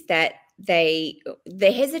face is that the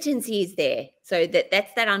hesitancy is there. So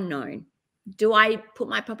that's that unknown. Do I put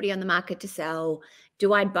my property on the market to sell?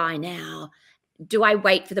 Do I buy now? Do I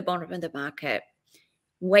wait for the bottom of the market?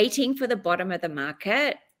 Waiting for the bottom of the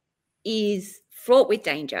market is fraught with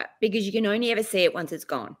danger because you can only ever see it once it's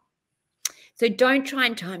gone. So don't try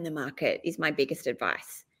and time the market is my biggest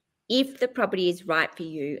advice. If the property is right for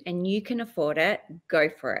you and you can afford it, go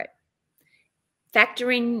for it.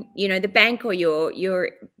 factor in, the bank or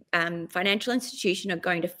your financial institution are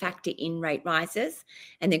going to factor in rate rises,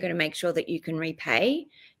 and they're going to make sure that you can repay.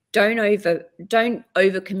 Don't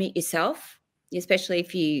overcommit yourself, especially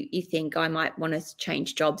if you think I might want to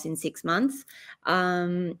change jobs in 6 months.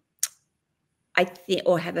 I think,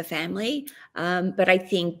 or have a family. But I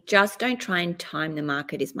think just don't try and time the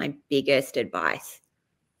market is my biggest advice.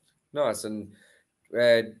 Nice. And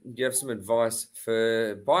do you have some advice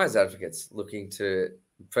for buyers advocates looking to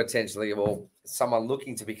potentially, or someone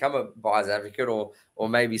looking to become a buyer's advocate, or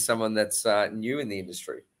maybe someone that's new in the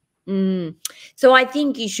industry? So I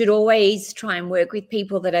think you should always try and work with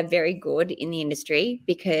people that are very good in the industry,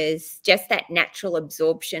 because just that natural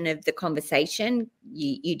absorption of the conversation,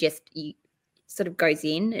 you sort of goes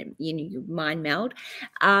in, and you mind meld.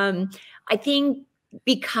 I think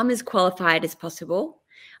become as qualified as possible.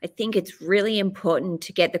 I think it's really important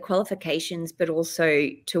to get the qualifications, but also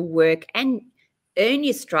to work and earn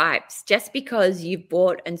your stripes. Just because you've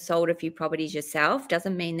bought and sold a few properties yourself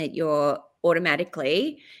doesn't mean that you're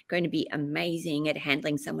automatically going to be amazing at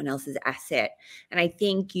handling someone else's asset. And I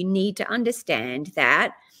think you need to understand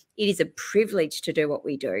that it is a privilege to do what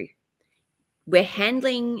we do. We're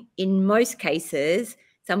handling, in most cases,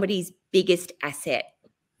 somebody's biggest asset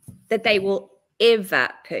that they will ever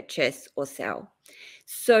purchase or sell.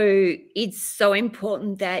 So it's so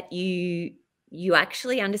important that you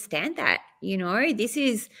actually understand that. This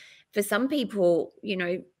is, for some people,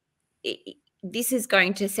 this is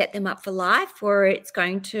going to set them up for life, or it's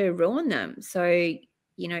going to ruin them. So,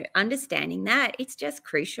 understanding that, it's just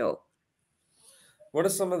crucial. What are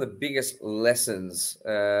some of the biggest lessons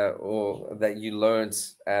or that you learned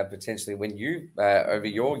potentially when you over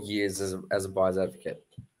your years as a buyer's advocate?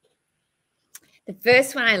 The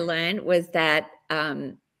first one I learned was that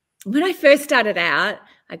when I first started out,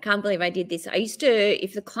 I can't believe I did this. I used to,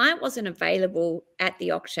 if the client wasn't available at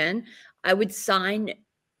the auction, I would sign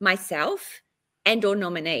myself and or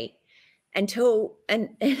nominee until a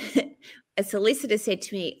solicitor said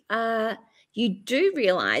to me, you do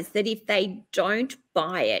realize that if they don't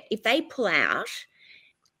buy it, if they pull out,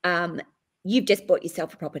 you've just bought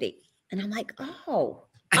yourself a property. And I'm like, oh,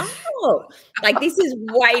 like this is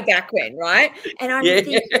way back when, right? And I'm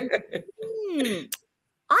thinking,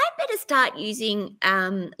 I better start using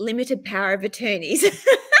limited power of attorneys. So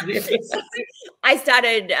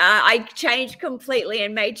I changed completely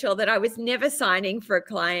and made sure that I was never signing for a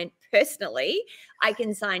client personally. I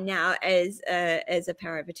can sign now as a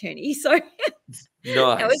power of attorney. So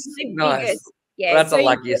that was my biggest. Yeah, that's a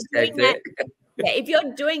lucky escape there. If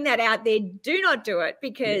you're doing that out there, do not do it,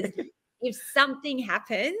 because if something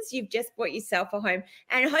happens, you've just bought yourself a home,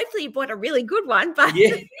 and hopefully you bought a really good one. But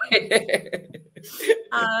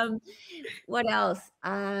what else?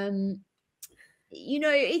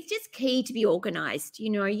 It's just key to be organized. You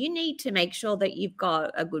need to make sure that you've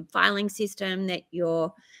got a good filing system, that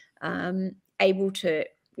you're able to,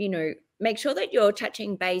 make sure that you're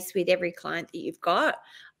touching base with every client that you've got.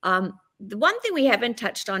 The one thing we haven't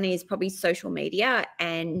touched on is probably social media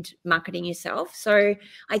and marketing yourself. So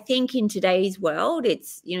I think in today's world,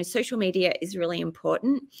 it's, social media is really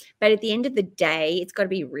important, but at the end of the day, it's got to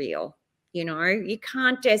be real. You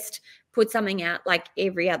can't just put something out like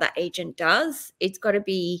every other agent does. It's got to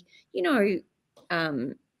be,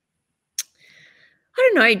 I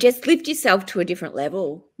don't know, just lift yourself to a different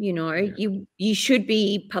level. You should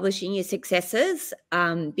be publishing your successes,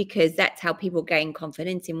 because that's how people gain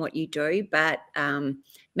confidence in what you do. But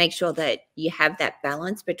make sure that you have that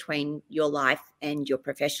balance between your life and your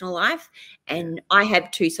professional life. And I have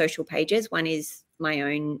 2 social pages. One is my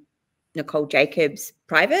own Nicole Jacobs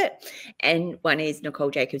private, and one is Nicole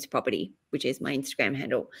Jacobs property, which is my Instagram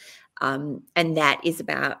handle. And that is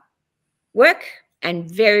about work.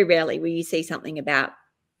 And very rarely will you see something about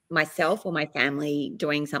myself or my family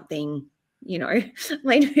doing something,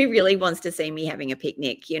 like who really wants to see me having a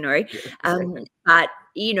picnic, but,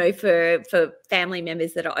 for family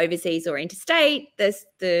members that are overseas or interstate, there's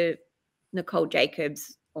the Nicole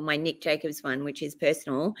Jacobs, or my Nick Jacobs one, which is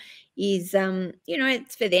personal, is,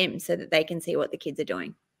 it's for them so that they can see what the kids are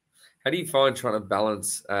doing. How do you find trying to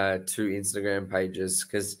balance 2 Instagram pages?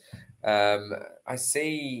 Because I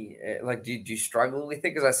see, do you struggle with it?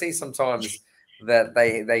 Because I see sometimes that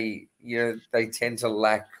they tend to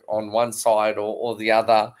lack on one side or the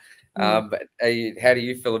other. But how do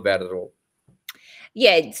you feel about it all?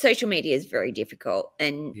 Yeah, social media is very difficult,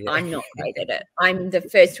 and I'm not great at it. I'm the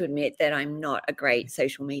first to admit that I'm not a great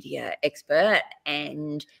social media expert,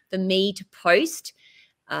 and for me to post,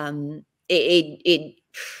 it's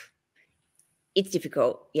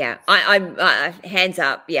difficult. Yeah, I'm hands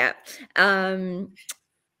up. Yeah.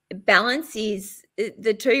 balance is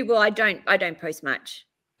the two. Well, I don't post much.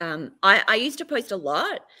 I used to post a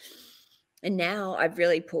lot, and now I've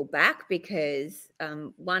really pulled back because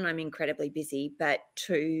one, I'm incredibly busy, but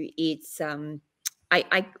two, it's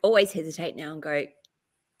I always hesitate now and go,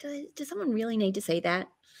 does someone really need to see that?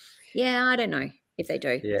 Yeah, I don't know if they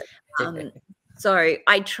do. Yeah. So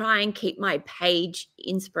I try and keep my page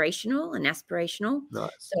inspirational and aspirational. Nice.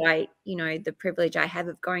 So the privilege I have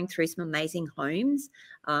of going through some amazing homes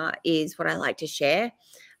is what I like to share.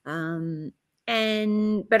 But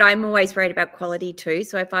I'm always worried about quality too.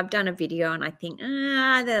 So if I've done a video and I think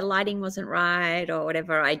the lighting wasn't right or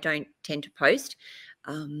whatever, I don't tend to post.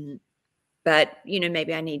 But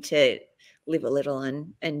maybe I need to live a little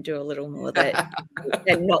and do a little more that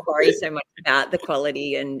and not worry so much about the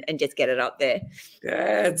quality and just get it up there.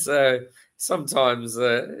 Yeah, it's sometimes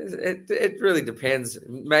it really depends.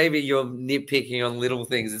 Maybe you're nitpicking on little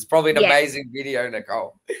things. It's probably an amazing video,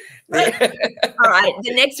 Nicole. All right,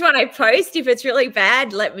 the next one I post, if it's really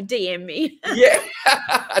bad, let me DM me. Yeah,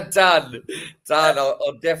 done.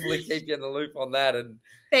 I'll definitely keep you in the loop on that. And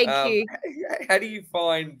thank you. How do you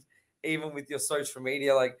find, even with your social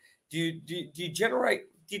media, like do you generate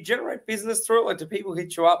business through it? Like, do people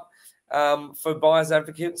hit you up for buyers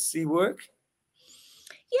advocacy work?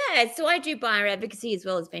 Yeah, so I do buyer advocacy as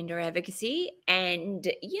well as vendor advocacy, and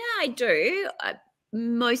I do.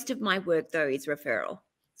 Most of my work though is referral,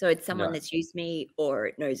 so it's someone that's used me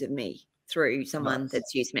or knows of me through someone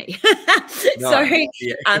that's used me. So,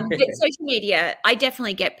 but social media, I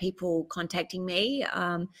definitely get people contacting me.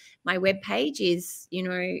 My webpage is,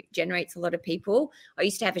 generates a lot of people. I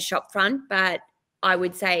used to have a shop front, but I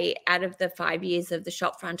would say out of the 5 years of the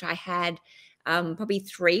shop front I had, probably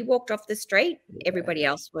 3 walked off the street. Everybody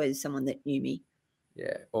else was someone that knew me.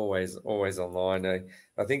 Yeah, always online.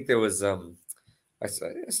 I think there was I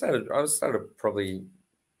started probably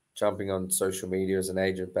jumping on social media as an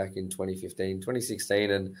agent back in 2015,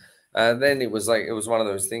 2016, and then it was one of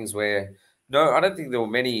those things where I don't think there were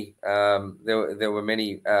many there were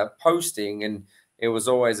many posting, and it was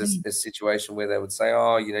always a situation where they would say,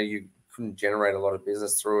 oh, you couldn't generate a lot of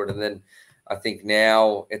business through it. And then I think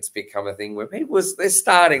now it's become a thing where everyone's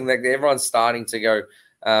starting to go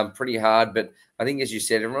pretty hard. But I think, as you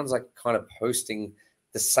said, everyone's like kind of posting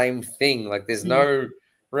the same thing. Like, there's no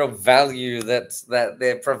real value that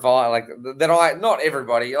they provide, like not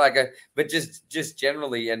everybody, but just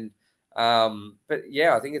generally. And but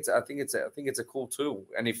yeah, I think it's a cool tool.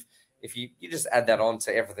 And if you just add that on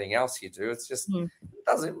to everything else you do, it's just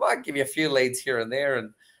it might give you a few leads here and there,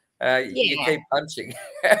 and you keep punching.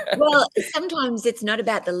 Well, sometimes it's not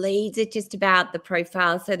about the leads, it's just about the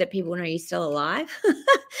profile, so that people know you're still alive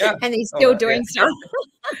and you're still doing stuff.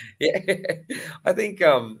 Yeah, I think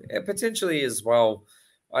potentially as well,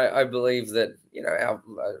 I believe that,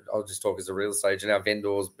 I'll just talk as a real estate agent, our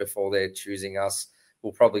vendors, before they're choosing us,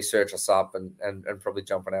 will probably search us up and probably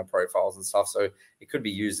jump on our profiles and stuff. So it could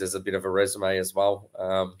be used as a bit of a resume as well.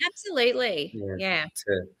 Absolutely. Yeah.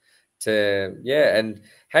 And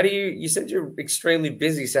how do you said you're extremely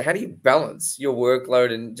busy, so how do you balance your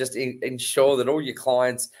workload and just ensure that all your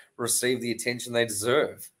clients receive the attention they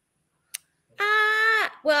deserve?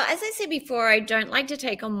 Well, as I said before, I don't like to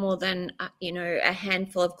take on more than a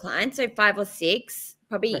handful of clients. So 5 or 6,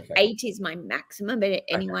 probably 8 is my maximum at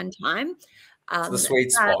any one time. The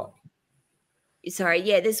sweet spot.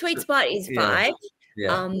 The sweet spot is 5.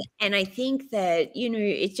 Yeah. And I think that,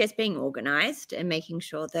 it's just being organized and making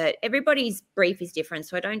sure that everybody's brief is different.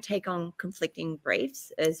 So I don't take on conflicting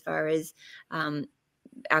briefs as far as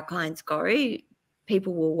our clients go.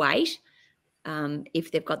 People will wait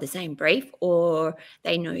if they've got the same brief, or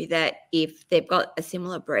they know that if they've got a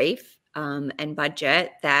similar brief and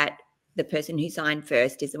budget, that the person who signed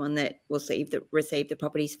first is the one that will receive the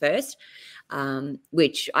properties first,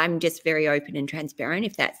 which I'm just very open and transparent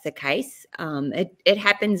if that's the case. It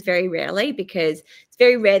happens very rarely, because it's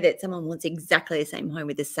very rare that someone wants exactly the same home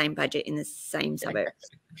with the same budget in the same suburb.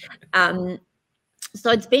 So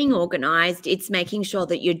it's being organised. It's making sure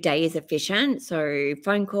that your day is efficient. So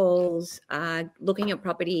phone calls, looking at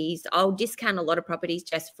properties. I'll discount a lot of properties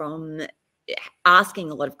just from asking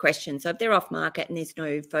a lot of questions. So if they're off market and there's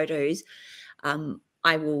no photos,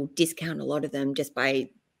 I will discount a lot of them just by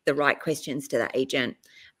the right questions to the agent.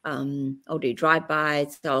 I'll do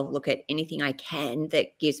drive-bys. So I'll look at anything I can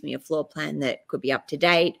that gives me a floor plan that could be up to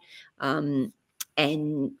date.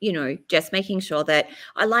 And, you know, just making sure that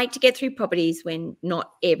I like to get through properties when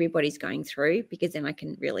not everybody's going through, because then I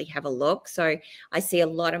can really have a look. So I see a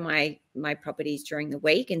lot of my properties during the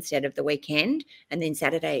week instead of the weekend. And then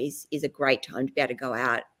Saturdays is a great time to be able to go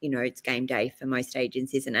out. You know, it's game day for most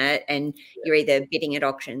agents, isn't it? And you're either bidding at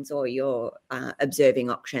auctions or you're observing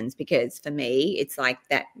auctions, because for me, it's like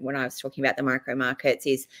that when I was talking about the micro markets,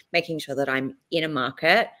 is making sure that I'm in a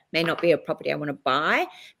market. May not be a property I want to buy,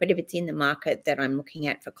 but if it's in the market that I'm looking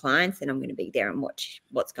at for clients, then I'm going to be there and watch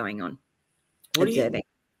what's going on, observing.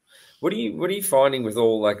 What are you finding with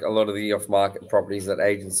all, like, a lot of the off-market properties that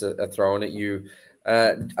agents are throwing at you?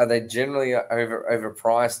 Are they generally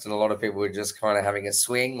overpriced, and a lot of people are just kind of having a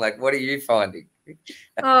swing? Like, what are you finding?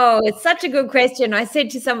 Oh, it's such a good question. I said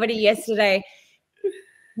to somebody yesterday,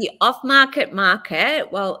 the off-market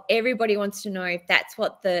market, well, everybody wants to know if that's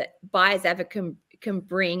what the buyer's advocate can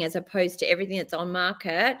bring as opposed to everything that's on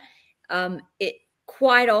market. It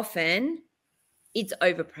quite often it's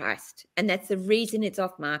overpriced, and that's the reason it's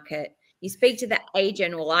off market. You speak to the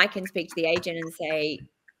agent, or I can speak to the agent and say,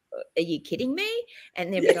 "Are you kidding me?"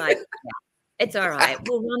 And they'll be like, "Yeah, it's all right.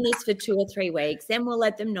 We'll run this for 2 or 3 weeks, then we'll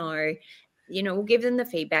let them know. You know, we'll give them the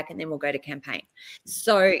feedback, and then we'll go to campaign."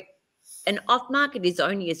 So an off market is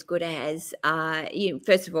only as good as,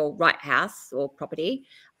 first of all, right house or property,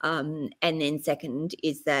 and then second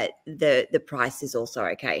is that the price is also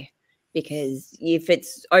okay. Because if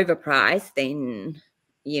it's overpriced, then,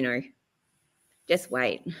 you know, just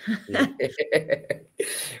wait.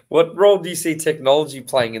 What role do you see technology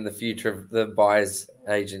playing in the future of the buyer's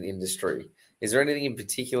agent industry? Is there anything in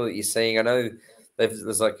particular that you're seeing? I know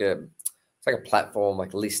there's like a platform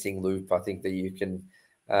like Listing Loop, I think, that you can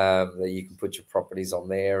put your properties on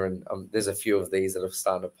there, and there's a few of these that are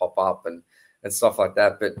starting to pop up and stuff like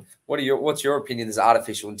that. But what's your opinion? There's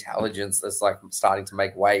artificial intelligence that's like starting to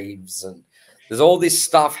make waves, and there's all this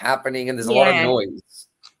stuff happening, and there's a lot of noise.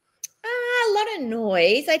 A lot of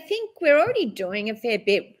noise. I think we're already doing a fair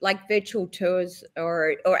bit, like virtual tours,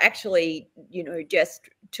 or actually, you know, just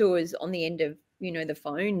tours on the end of, you know, the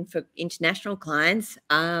phone for international clients.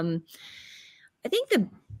 I think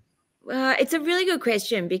it's a really good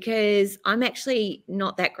question, because I'm actually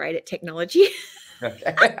not that great at technology.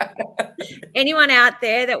 Anyone out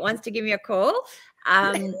there that wants to give me a call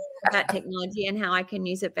about technology and how I can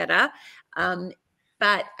use it better.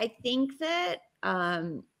 But I think that,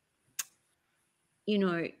 you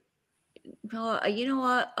know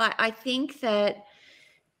what? I think that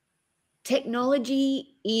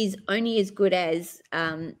technology is only as good as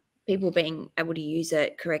people being able to use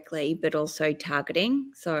it correctly, but also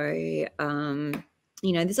targeting. So,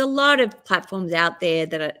 you know, there's a lot of platforms out there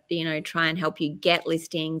that are, you know, try and help you get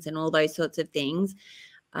listings and all those sorts of things.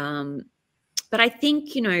 But I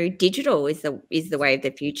think, you know, digital is the way of the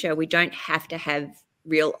future. We don't have to have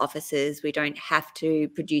real offices. We don't have to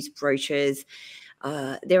produce brochures.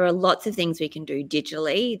 There are lots of things we can do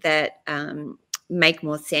digitally that make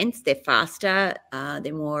more sense. They're faster.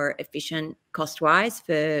 They're more efficient cost-wise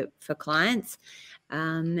for clients.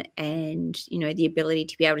 And, you know, the ability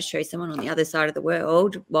to be able to show someone on the other side of the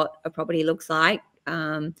world what a property looks like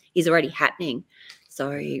is already happening.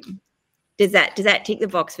 So does that tick the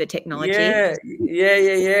box for technology? Yeah.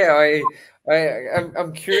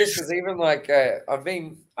 I'm curious, because even like I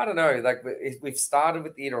don't know, like we've started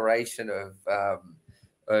with the iteration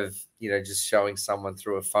of, you know, just showing someone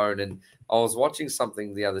through a phone. And I was watching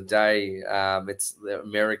something the other day. It's the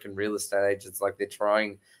American real estate agents, like they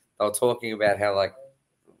were talking about how, like,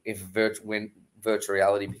 when virtual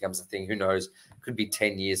reality becomes a thing, who knows, could be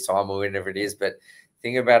 10 years time or whenever it is, but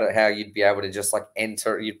think about it, how you'd be able to just like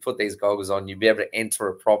you'd put these goggles on, you'd be able to enter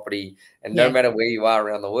a property, and no matter where you are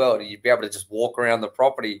around the world, you'd be able to just walk around the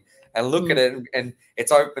property and look at it, and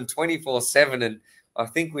it's open 24/7. And I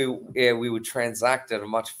think we would transact at a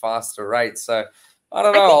much faster rate. So I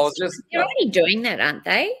don't know. They're already doing that, aren't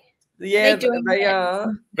they? Yeah, they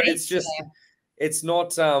are, but it's just it's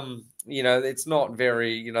not you know, it's not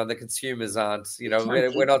very, you know, the consumers aren't, you know,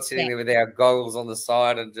 we're not sitting there with our goggles on the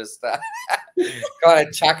side and just kind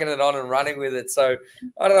of chucking it on and running with it. So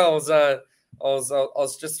I don't know. I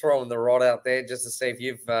was just throwing the rod out there just to see if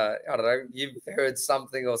you've I don't know, you've heard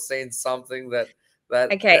something or seen something that.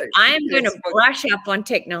 Okay, I am going to brush up on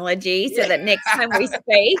technology so that next time we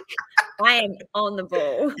speak, I am on the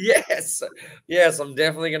ball. Yes, I'm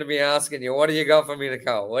definitely going to be asking you, what do you got for me,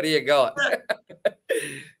 Nicole? What do you got?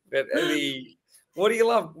 But what do you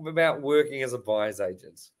love about working as a buyer's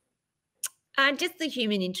agent? Just the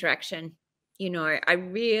human interaction. You know, I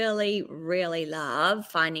really, really love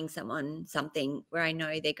finding something where I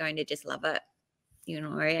know they're going to just love it, you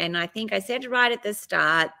know. And I think I said right at the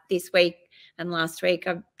start, this week And last week,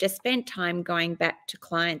 I've just spent time going back to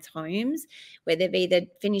clients' homes where they've either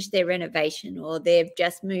finished their renovation or they've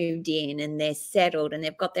just moved in and they're settled and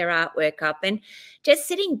they've got their artwork up, and just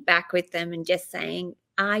sitting back with them and just saying,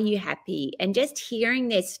 are you happy? And just hearing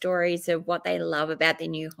their stories of what they love about their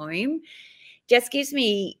new home just gives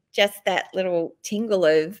me just that little tingle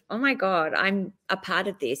of, oh my God, I'm a part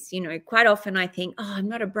of this. Quite often I think, oh, I'm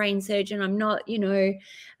not a brain surgeon. I'm not,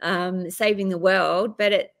 saving the world.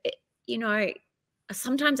 But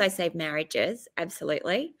sometimes I save marriages.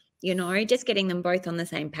 Absolutely. Just getting them both on the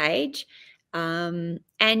same page, and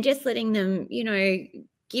just letting them,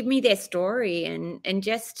 give me their story, and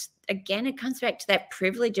just, again, it comes back to that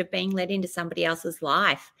privilege of being let into somebody else's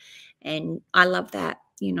life. And I love that,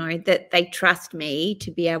 that they trust me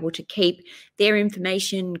to be able to keep their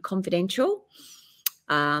information confidential,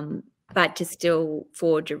 but to still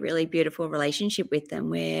forge a really beautiful relationship with them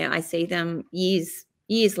where I see them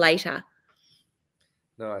years later.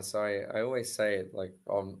 Nice. I always say it like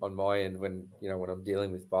on my end when I'm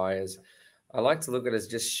dealing with buyers, I like to look at it as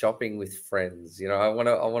just shopping with friends. I want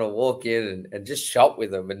to walk in and just shop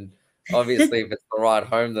with them. And obviously, if it's the right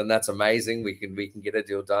home, then that's amazing. We can get a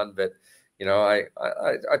deal done. But I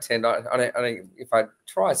tend, I don't, if I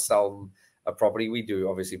try to sell a property, we do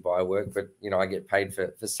obviously buy work, but I get paid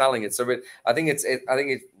for selling it. So, but I think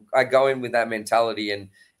I go in with that mentality, and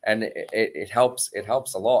it helps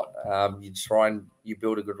a lot. You try and you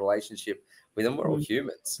build a good relationship with them. We're all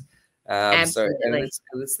humans. So and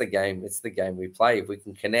it's the game. It's the game we play. If we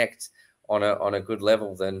can connect on a good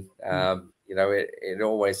level, then it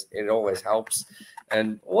always helps.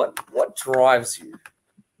 And what drives you?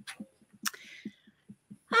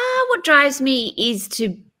 What drives me is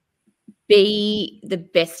to be the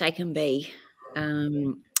best I can be,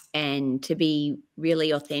 and to be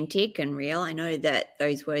really authentic and real. I know that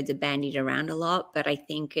those words are bandied around a lot, but I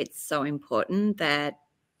think it's so important that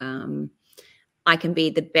I can be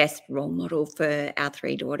the best role model for our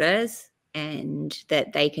 3 daughters, and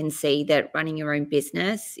that they can see that running your own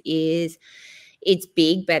business it's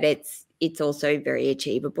big, but it's also very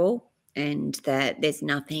achievable, and that there's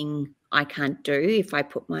nothing I can't do if I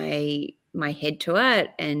put my head to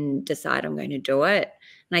it and decide I'm going to do it.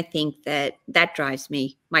 And I think that drives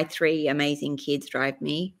me. My 3 amazing kids drive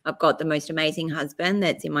me. I've got the most amazing husband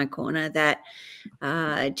that's in my corner that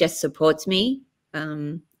just supports me,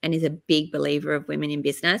 and is a big believer of women in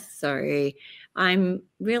business. So I'm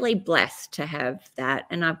really blessed to have that.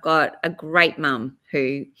 And I've got a great mum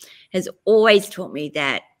who has always taught me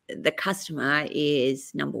that the customer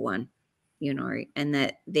is number one, and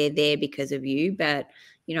that they're there because of you. But,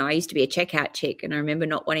 I used to be a checkout chick, and I remember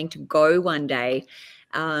not wanting to go one day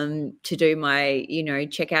to do my,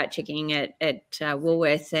 checkout checking at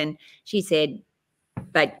Woolworths. And she said,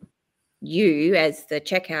 but you as the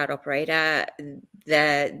checkout operator,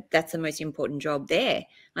 that's the most important job there.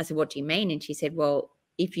 I said, what do you mean? And she said, well,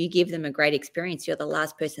 if you give them a great experience, you're the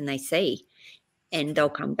last person they see, and they'll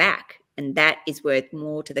come back. And that is worth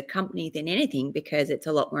more to the company than anything, because it's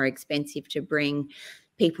a lot more expensive to bring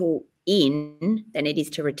people in than it is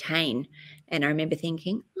to retain. And I remember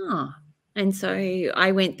thinking, and so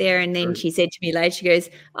I went there, and then she said to me later, she goes,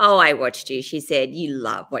 oh, I watched you. She said, you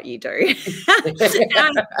love what you do. And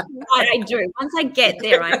what I do. Once I get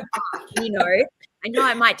there, I know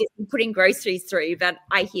I might just be putting groceries through, but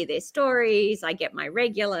I hear their stories. I get my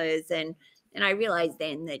regulars, and I realized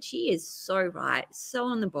then that she is so right, so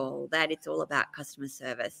on the ball, that it's all about customer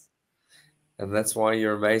service. And that's why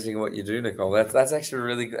you're amazing at what you do, Nicole. That's actually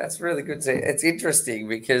really good. That's really good. It's interesting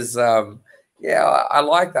because I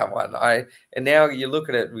like that one. And now you look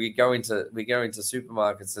at it, we go into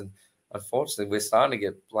supermarkets, and unfortunately we're starting to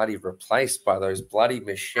get bloody replaced by those bloody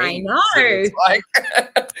machines. I know. It's like,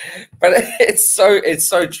 but it's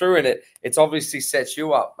so true, and it's obviously sets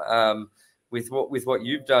you up with what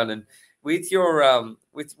you've done. And with your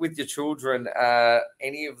with your children,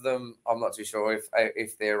 any of them, I'm not too sure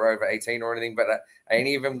if they're over 18 or anything, but are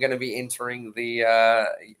any of them going to be entering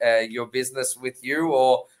the your business with you,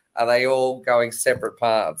 or are they all going separate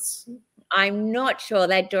paths? I'm not sure.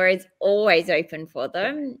 That door is always open for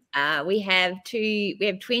them. We have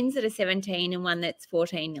twins that are 17 and one that's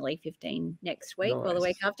 14, nearly 15 next week. Nice. Or the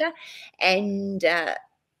week after. And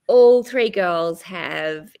all 3 girls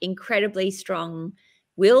have incredibly strong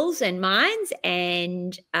wills and minds,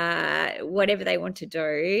 and whatever they want to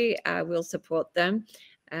do, we'll support them.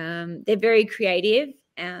 They're very creative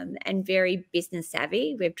and very business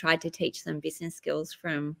savvy. We've tried to teach them business skills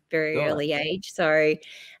from very early age, so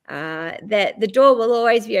that the door will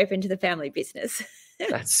always be open to the family business.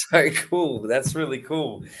 That's so cool. That's really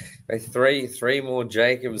cool. Three more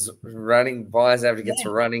Jacobs running buyers advocates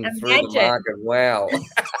Yeah. running through the Imagine. market. Wow.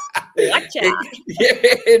 Watch out.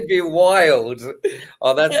 It'd be wild.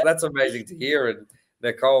 Oh, that's amazing to hear. And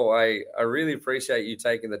Nicole, I really appreciate you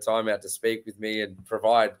taking the time out to speak with me and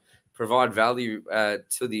provide value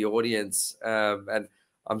to the audience. And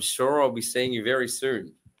I'm sure I'll be seeing you very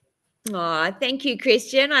soon. Oh, thank you,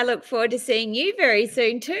 Christian. I look forward to seeing you very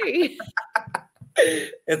soon too.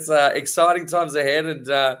 It's exciting times ahead, and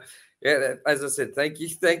yeah, as I said, thank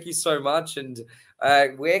you so much. And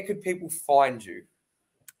where could people find you?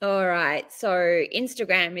 All right. So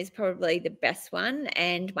Instagram is probably the best one.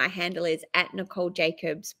 And my handle is at Nicole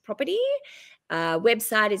Jacobs Property.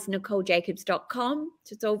 Website is NicoleJacobs.com.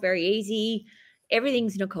 So it's all very easy.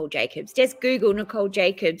 Everything's Nicole Jacobs. Just Google Nicole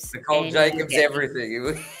Jacobs. Nicole And Jacobs, everything.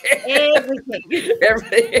 everything.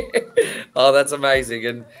 Everything. Oh, that's amazing.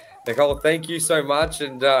 And Nicole, thank you so much.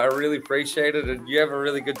 And I really appreciate it. And you have a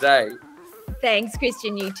really good day. Thanks,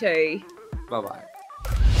 Christian. You too. Bye-bye.